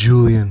 Max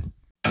Julian.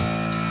 Yeah.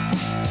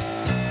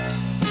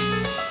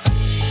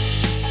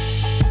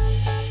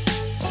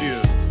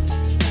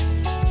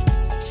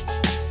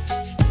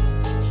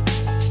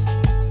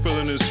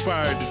 Feeling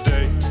inspired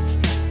today.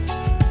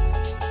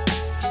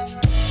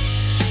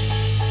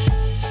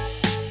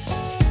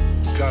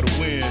 Gotta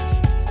win.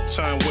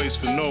 Time waits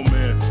for no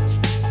man.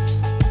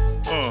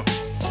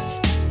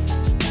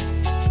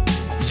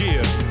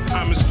 Yeah,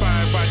 I'm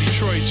inspired by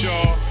Detroit,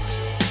 y'all.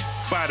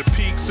 By the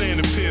peaks and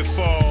the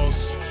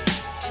pitfalls,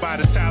 by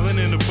the talent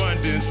and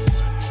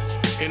abundance.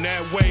 In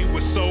that way,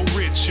 we're so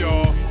rich,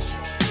 y'all.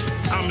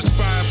 I'm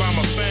inspired by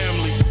my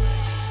family.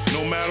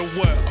 No matter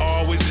what,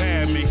 always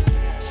had me.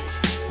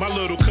 My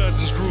little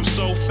cousins grew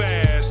so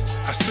fast.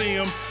 I see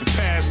them and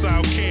pass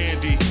out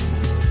candy.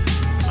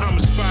 I'm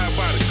inspired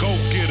by the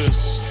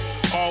go-getters.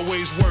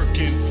 Always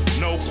working,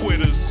 no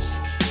quitters.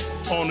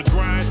 On the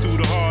grind through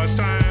the hard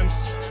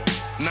times.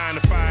 9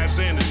 to 5s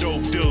and the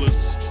dope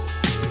dealers.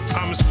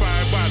 I'm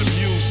inspired by the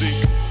music.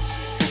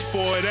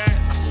 Before that,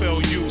 I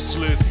felt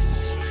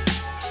useless.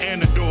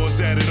 And the doors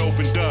that it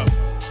opened up.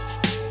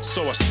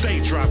 So I stay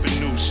dropping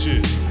new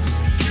shit.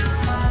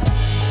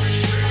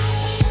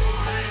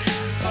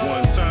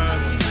 One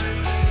time.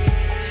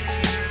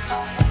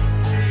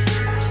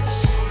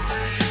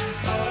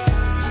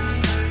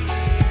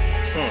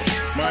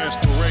 My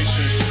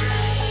inspiration.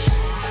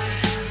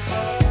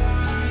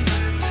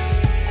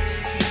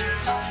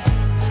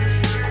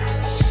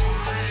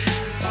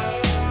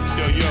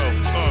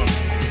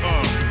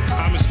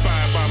 I'm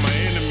inspired by my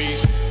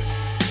enemies.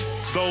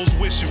 Those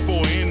wishing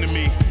for an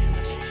enemy.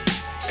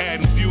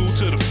 Adding fuel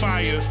to the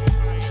fire.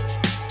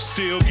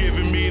 Still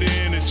giving me the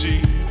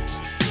energy.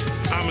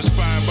 I'm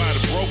inspired by the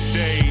broke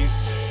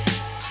days.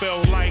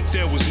 Felt like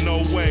there was no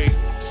way.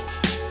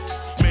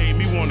 Made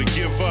me want to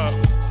give up.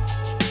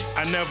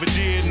 I never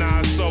did, now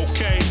it's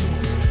okay.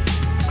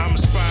 I'm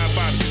inspired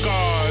by the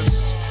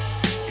scars.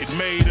 It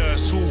made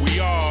us who we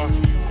are.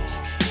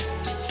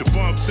 The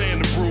bumps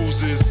and the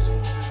bruises.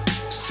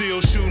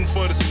 Still shooting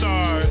for the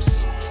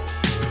stars.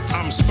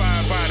 I'm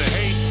inspired by the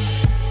hate.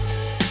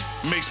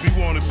 Makes me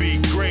want to be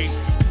great.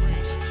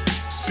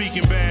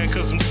 Speaking bad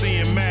cause I'm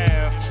seeing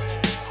math.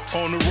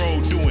 On the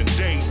road doing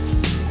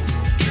dates.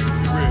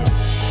 Real.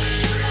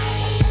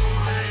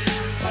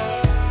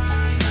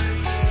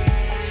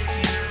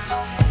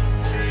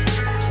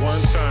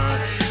 One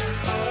time.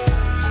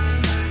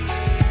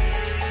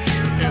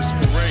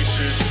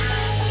 Inspiration.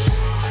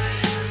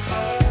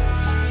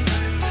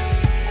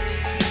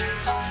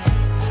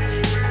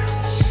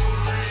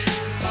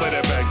 Play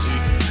that back, G.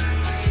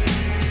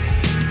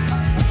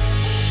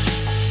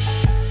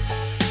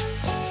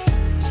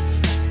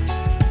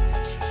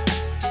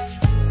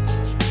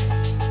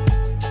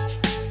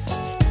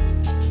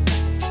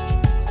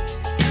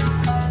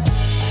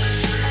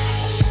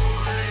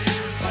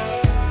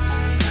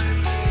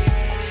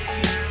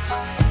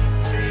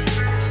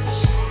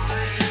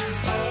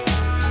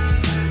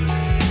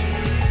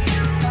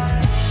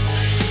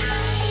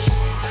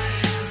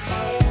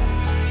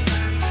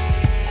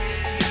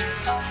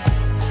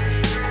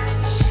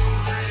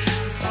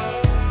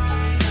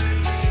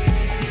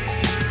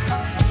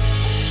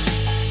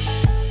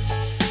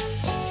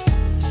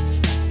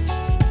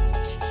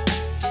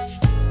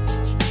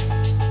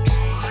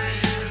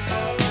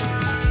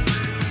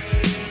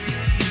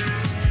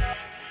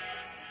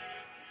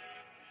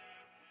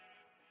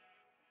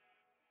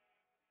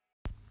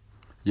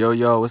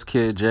 Yo, it's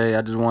Kid J.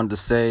 I just wanted to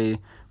say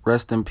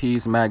rest in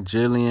peace, Mac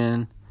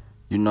Jillian.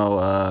 You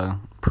know,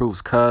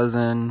 Proof's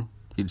cousin.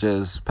 He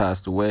just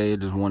passed away.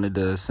 Just wanted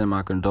to send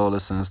my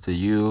condolences to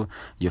you,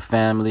 your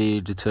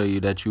family, to tell you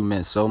that you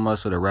meant so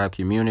much to the rap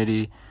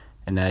community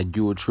and that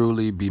you will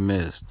truly be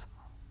missed.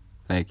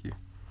 Thank you.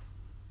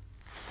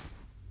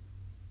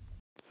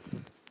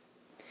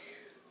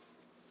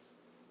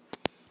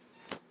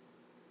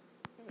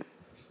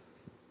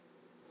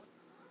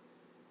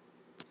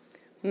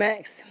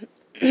 Max,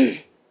 I'm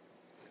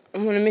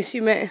gonna miss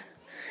you, man.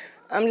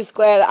 I'm just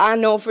glad I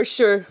know for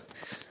sure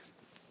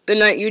the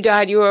night you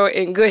died, you were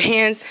in good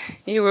hands.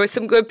 You were with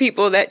some good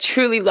people that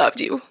truly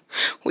loved you.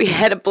 We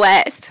had a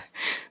blast.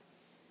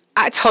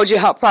 I told you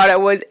how proud I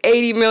was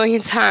 80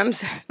 million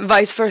times,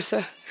 vice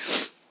versa.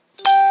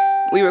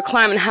 We were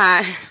climbing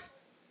high.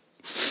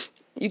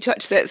 You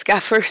touched that sky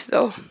first,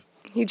 though.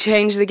 You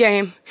changed the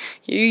game.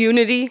 Your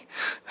unity,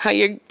 how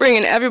you're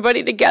bringing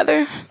everybody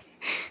together.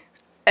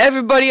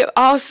 Everybody of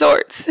all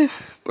sorts.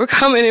 We're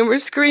coming and we're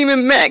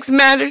screaming, Max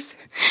matters.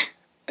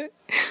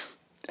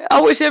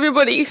 I wish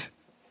everybody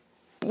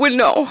would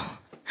know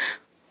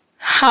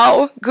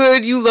how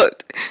good you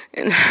looked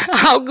and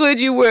how good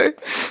you were.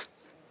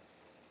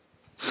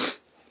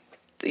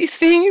 These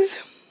things,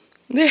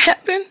 they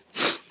happen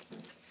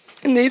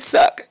and they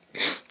suck.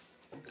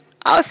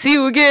 I'll see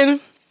you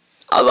again.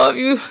 I love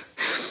you.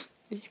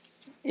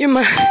 You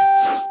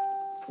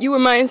were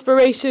my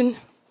inspiration.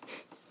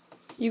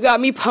 You got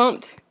me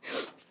pumped.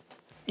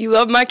 You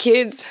love my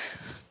kids.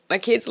 My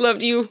kids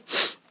loved you.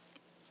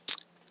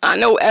 I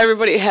know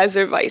everybody has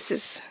their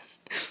vices.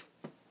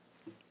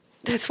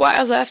 That's why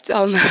I left.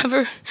 I'll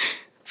never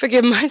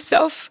forgive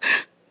myself.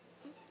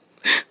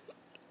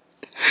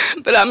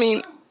 But I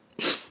mean,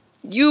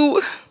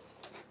 you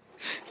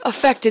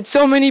affected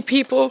so many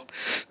people.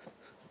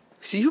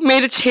 So you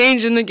made a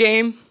change in the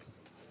game.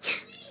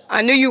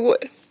 I knew you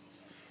would.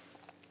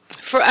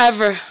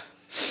 Forever.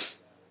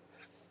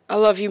 I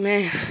love you,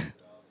 man.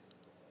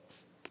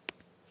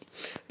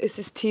 This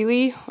is T.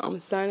 Lee. I'm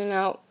signing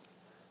out.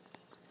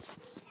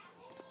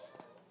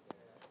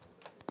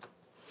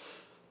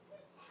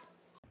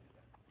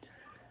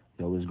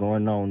 Yo, what's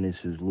going on? This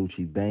is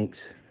Lucci Banks.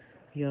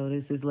 Yo,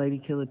 this is Lady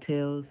Killer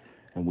Tales.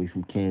 And we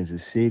from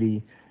Kansas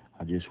City.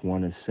 I just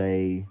want to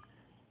say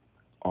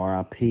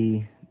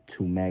R.I.P.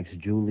 to Max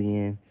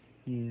Julian.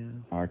 Yeah.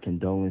 Our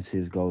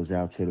condolences goes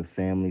out to the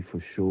family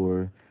for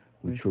sure.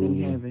 We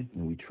truly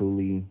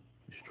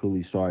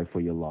sorry for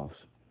your loss.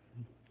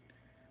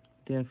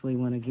 Definitely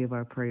want to give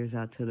our prayers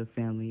out to the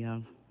family,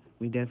 y'all.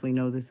 We definitely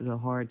know this is a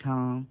hard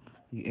time.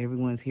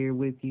 Everyone's here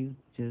with you.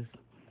 Just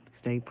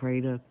stay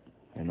prayed up.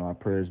 And our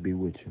prayers be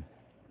with you.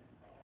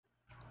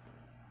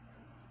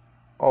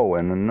 Oh,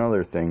 and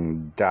another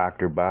thing,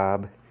 Dr.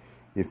 Bob,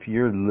 if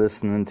you're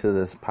listening to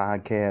this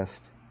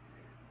podcast,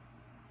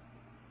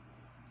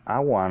 I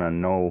want to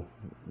know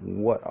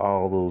what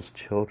all those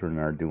children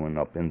are doing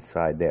up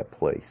inside that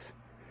place.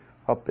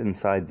 Up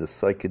inside the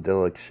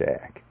psychedelic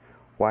shack.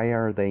 Why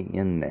are they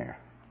in there?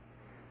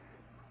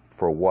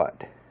 For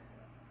what?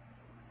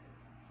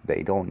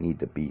 They don't need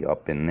to be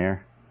up in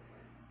there.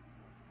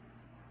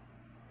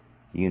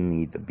 You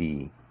need to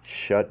be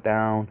shut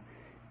down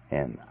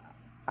and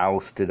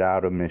ousted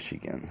out of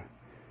Michigan.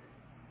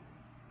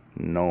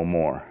 No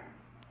more.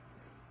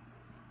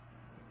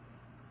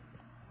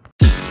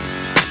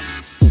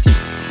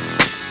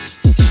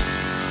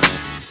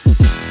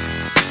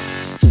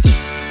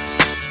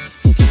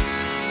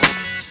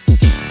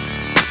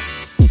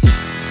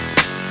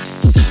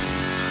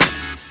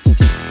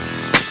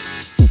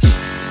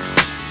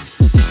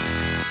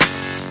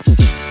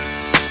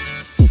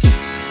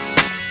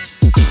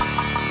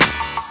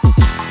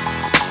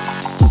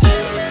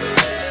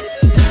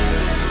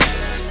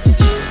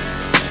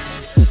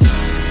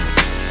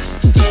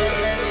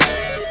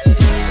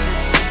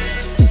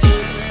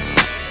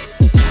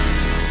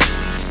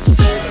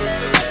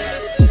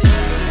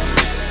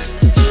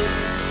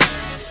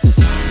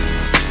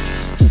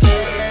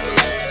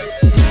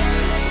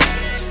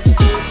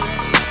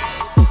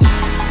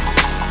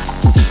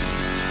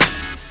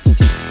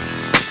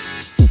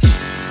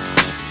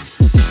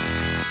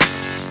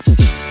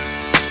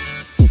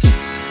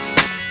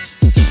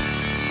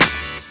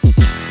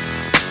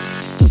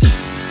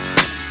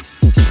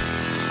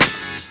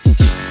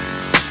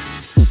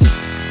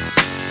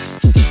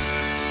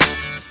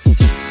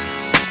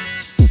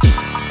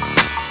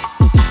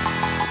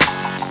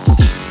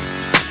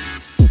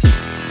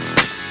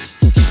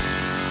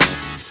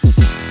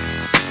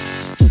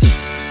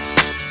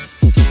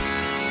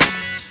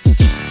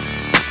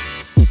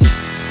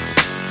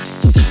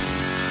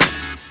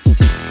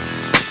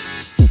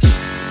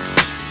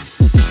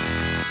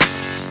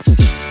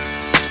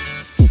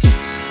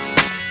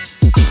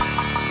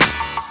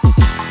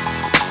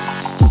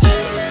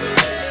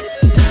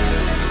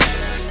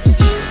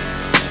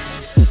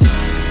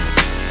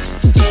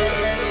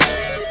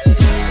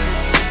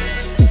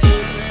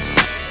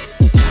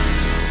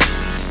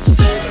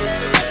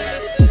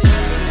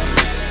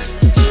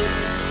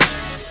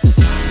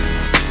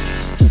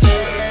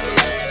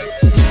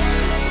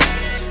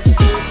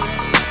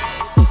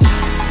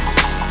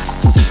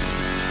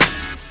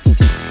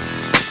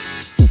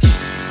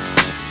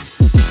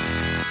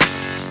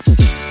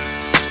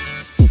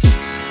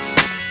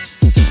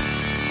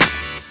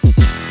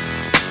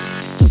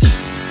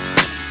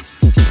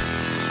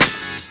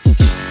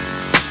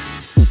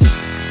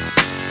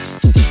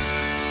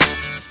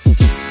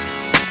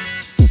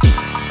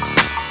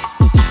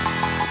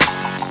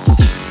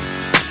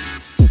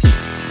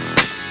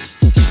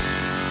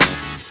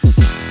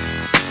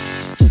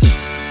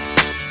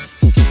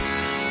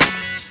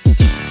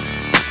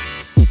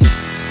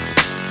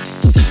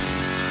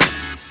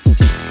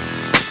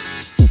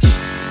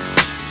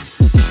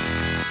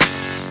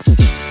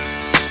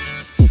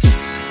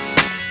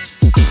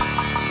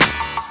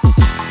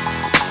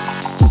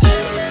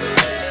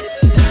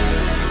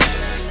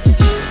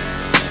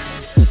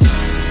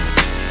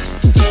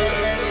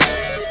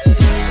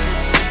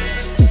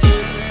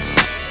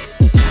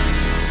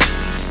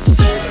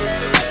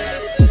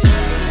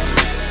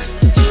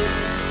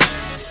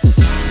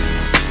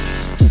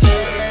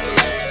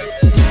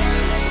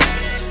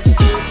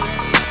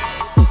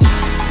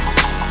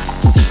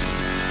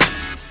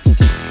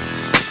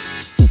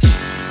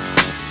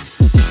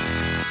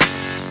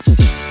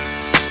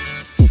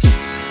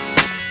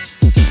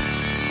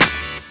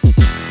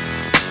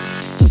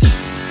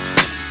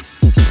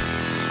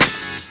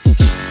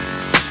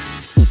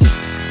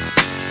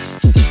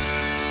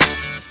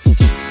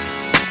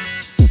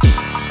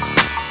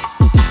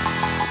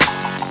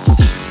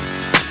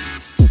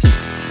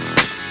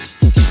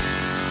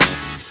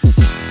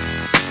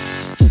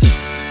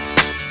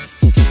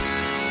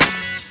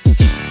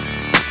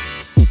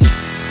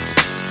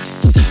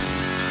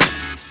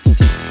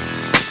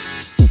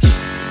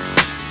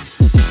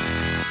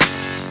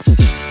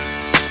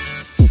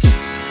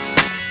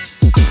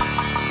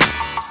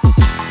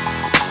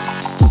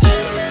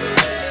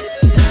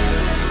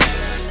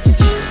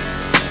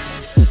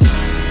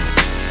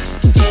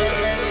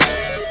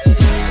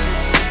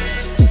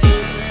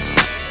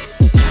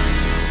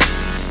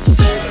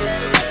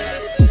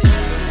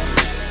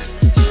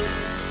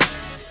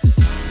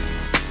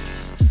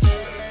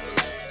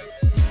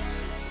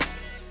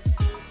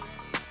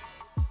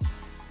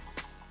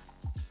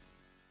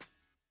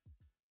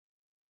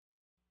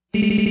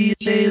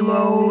 DJ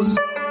Lone.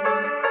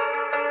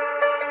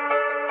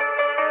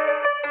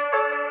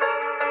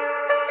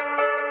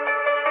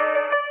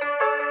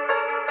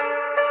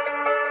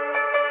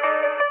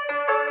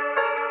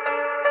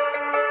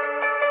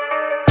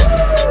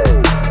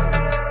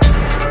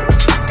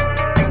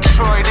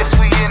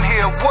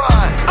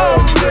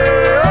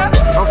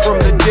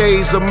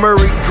 Of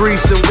Murray,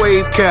 Grease, and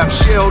wave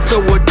caps, shell to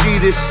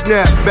Adidas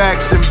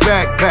snapbacks and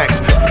backpacks.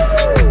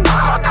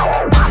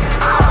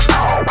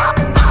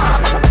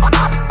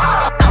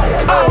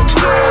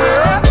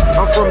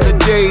 I'm from the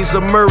days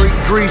of Murray,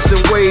 Grease,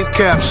 and wave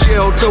caps,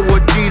 shell to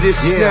Adidas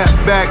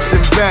snapbacks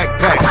and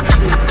backpacks.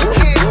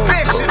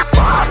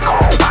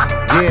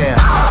 Yeah.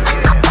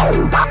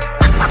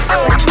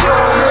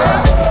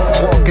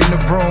 Walk in the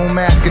room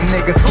asking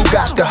niggas who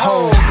got the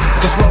hose.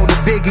 Just roll the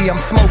biggie, I'm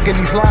smoking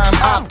these lime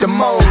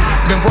optimals.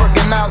 Been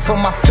working out so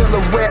my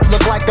silhouette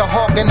look like the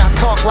Hawk and I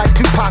talk like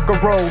Tupac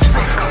arose.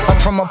 I'm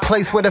from a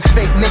place where the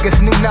fake niggas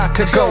knew not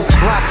to go.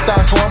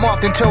 Rockstar, so I'm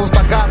often chose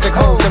by gothic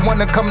hoes that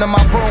wanna come to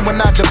my room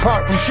when I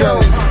depart from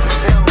shows.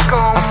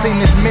 I've seen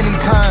this many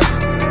times.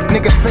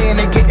 Niggas saying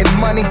they getting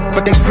money,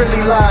 but they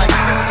really lie.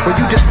 Well,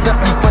 you just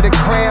stuntin' for the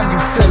gram, you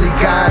silly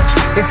guys.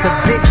 It's a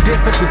big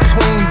difference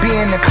between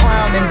being a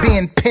clown and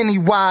being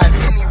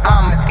Pennywise.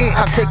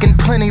 I've taken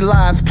plenty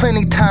lives,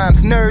 plenty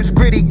times. Nerds,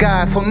 gritty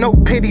guys, so no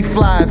pity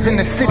flies. In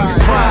the city's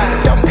pride,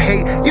 don't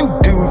hate, you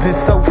dudes is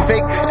so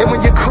fake. And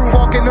when your crew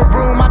walk in the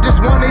room, I just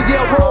wanna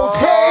yell, roll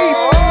tape.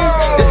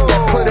 This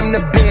that put him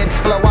to bed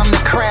flow, I'm the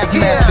craft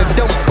master.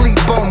 Don't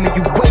sleep on me,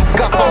 you wake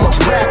up, I'm a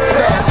rap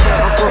fast.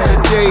 I'm from the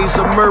days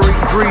of Murray,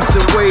 Grease,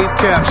 and wave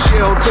caps,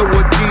 shell to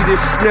Adidas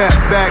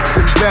snapbacks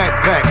and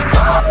backpacks.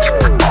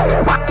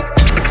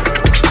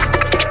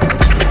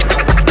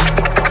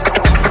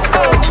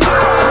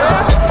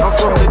 I'm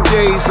from the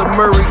days of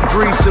Murray,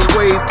 Grease, and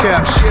wave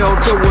caps, shell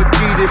to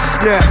Adidas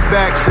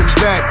snapbacks and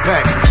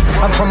backpacks.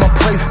 I'm from a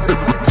place where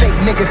fake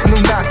niggas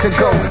knew not to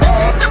go.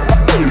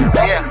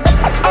 Yeah.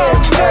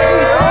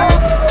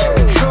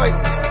 Detroit,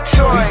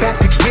 we back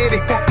to get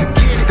it.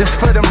 This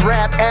for them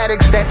rap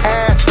addicts that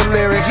ask for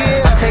lyrics.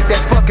 I take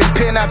that fucking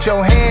pen out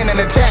your hand and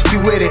attack you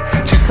with it.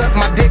 She suck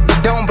my dick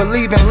but don't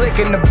believe in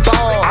licking the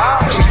balls.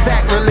 She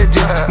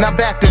sacrilegious, now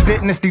back to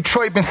business.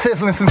 Detroit been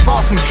sizzling since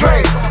Boston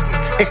Drake.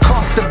 It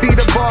costs to be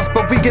the boss,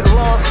 but we get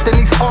lost in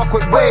these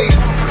awkward ways.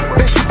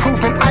 Bet you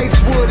proofing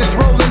Icewood is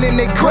rolling in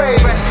their grave.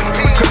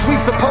 Cause we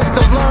supposed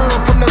to learn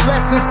from the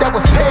lessons that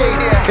was paid.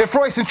 If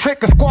Royce and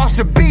Trick can squash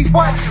your beef,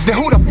 then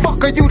who the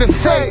fuck are you to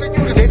say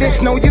that there's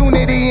no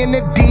unity in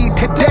the deed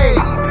today?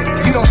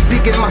 You don't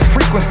speak in my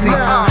frequency.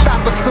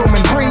 Stop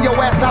assuming, bring your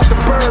ass out the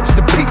burbs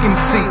to peek and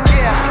see.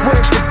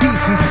 Where's the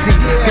decency?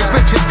 Get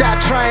rich or die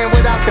trying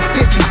without the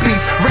 50 beef.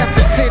 Rep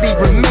the city,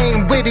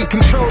 remain witty,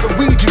 control the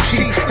weed you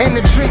cheat and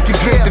the drink you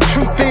drink. The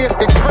truth is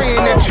they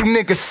praying that you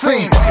niggas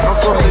sing. I'm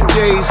from the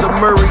days of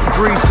Murray,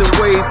 Grease, and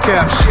wave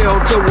caps, shell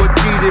to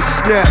Adidas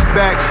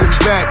snapbacks and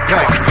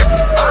backpacks.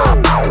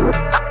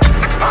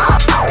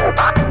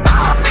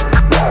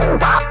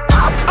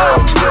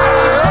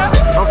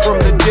 I'm from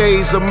the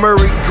days of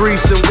Murray,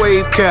 Grease, and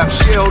wave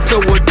caps, shell to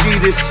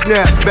Adidas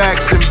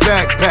snapbacks and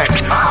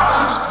backpacks.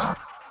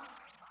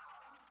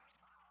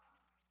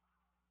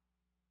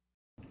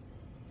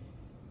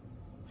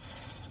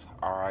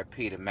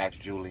 R.I.P. to Max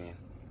Julien.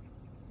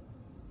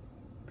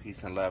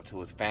 Peace and love to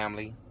his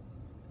family.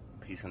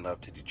 Peace and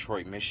love to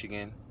Detroit,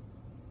 Michigan.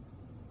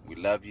 We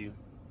love you.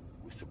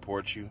 We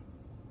support you.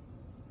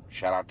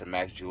 Shout out to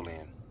Max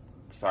Julien.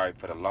 Sorry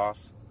for the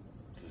loss.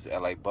 This is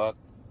L.A. Buck.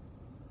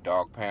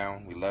 Dog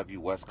Pound. We love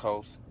you, West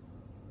Coast.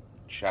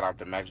 Shout out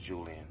to Max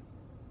Julien.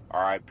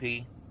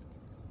 R.I.P.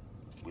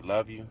 We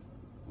love you.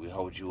 We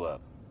hold you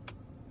up.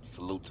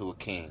 Salute to a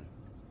king.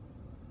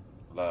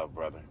 Love,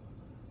 brother.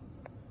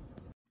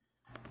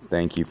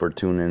 Thank you for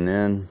tuning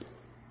in.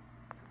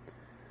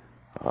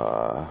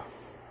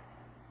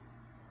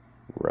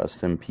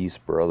 Rest in peace,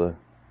 brother.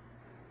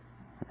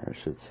 I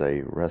should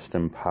say rest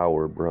in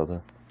power,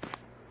 brother.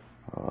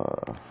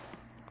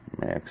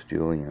 Max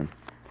Julien.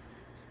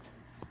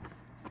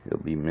 He'll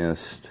be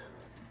missed.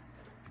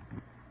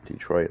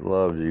 Detroit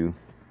loves you.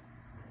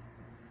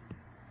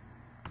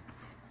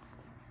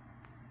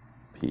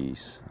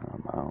 Peace.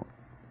 I'm out.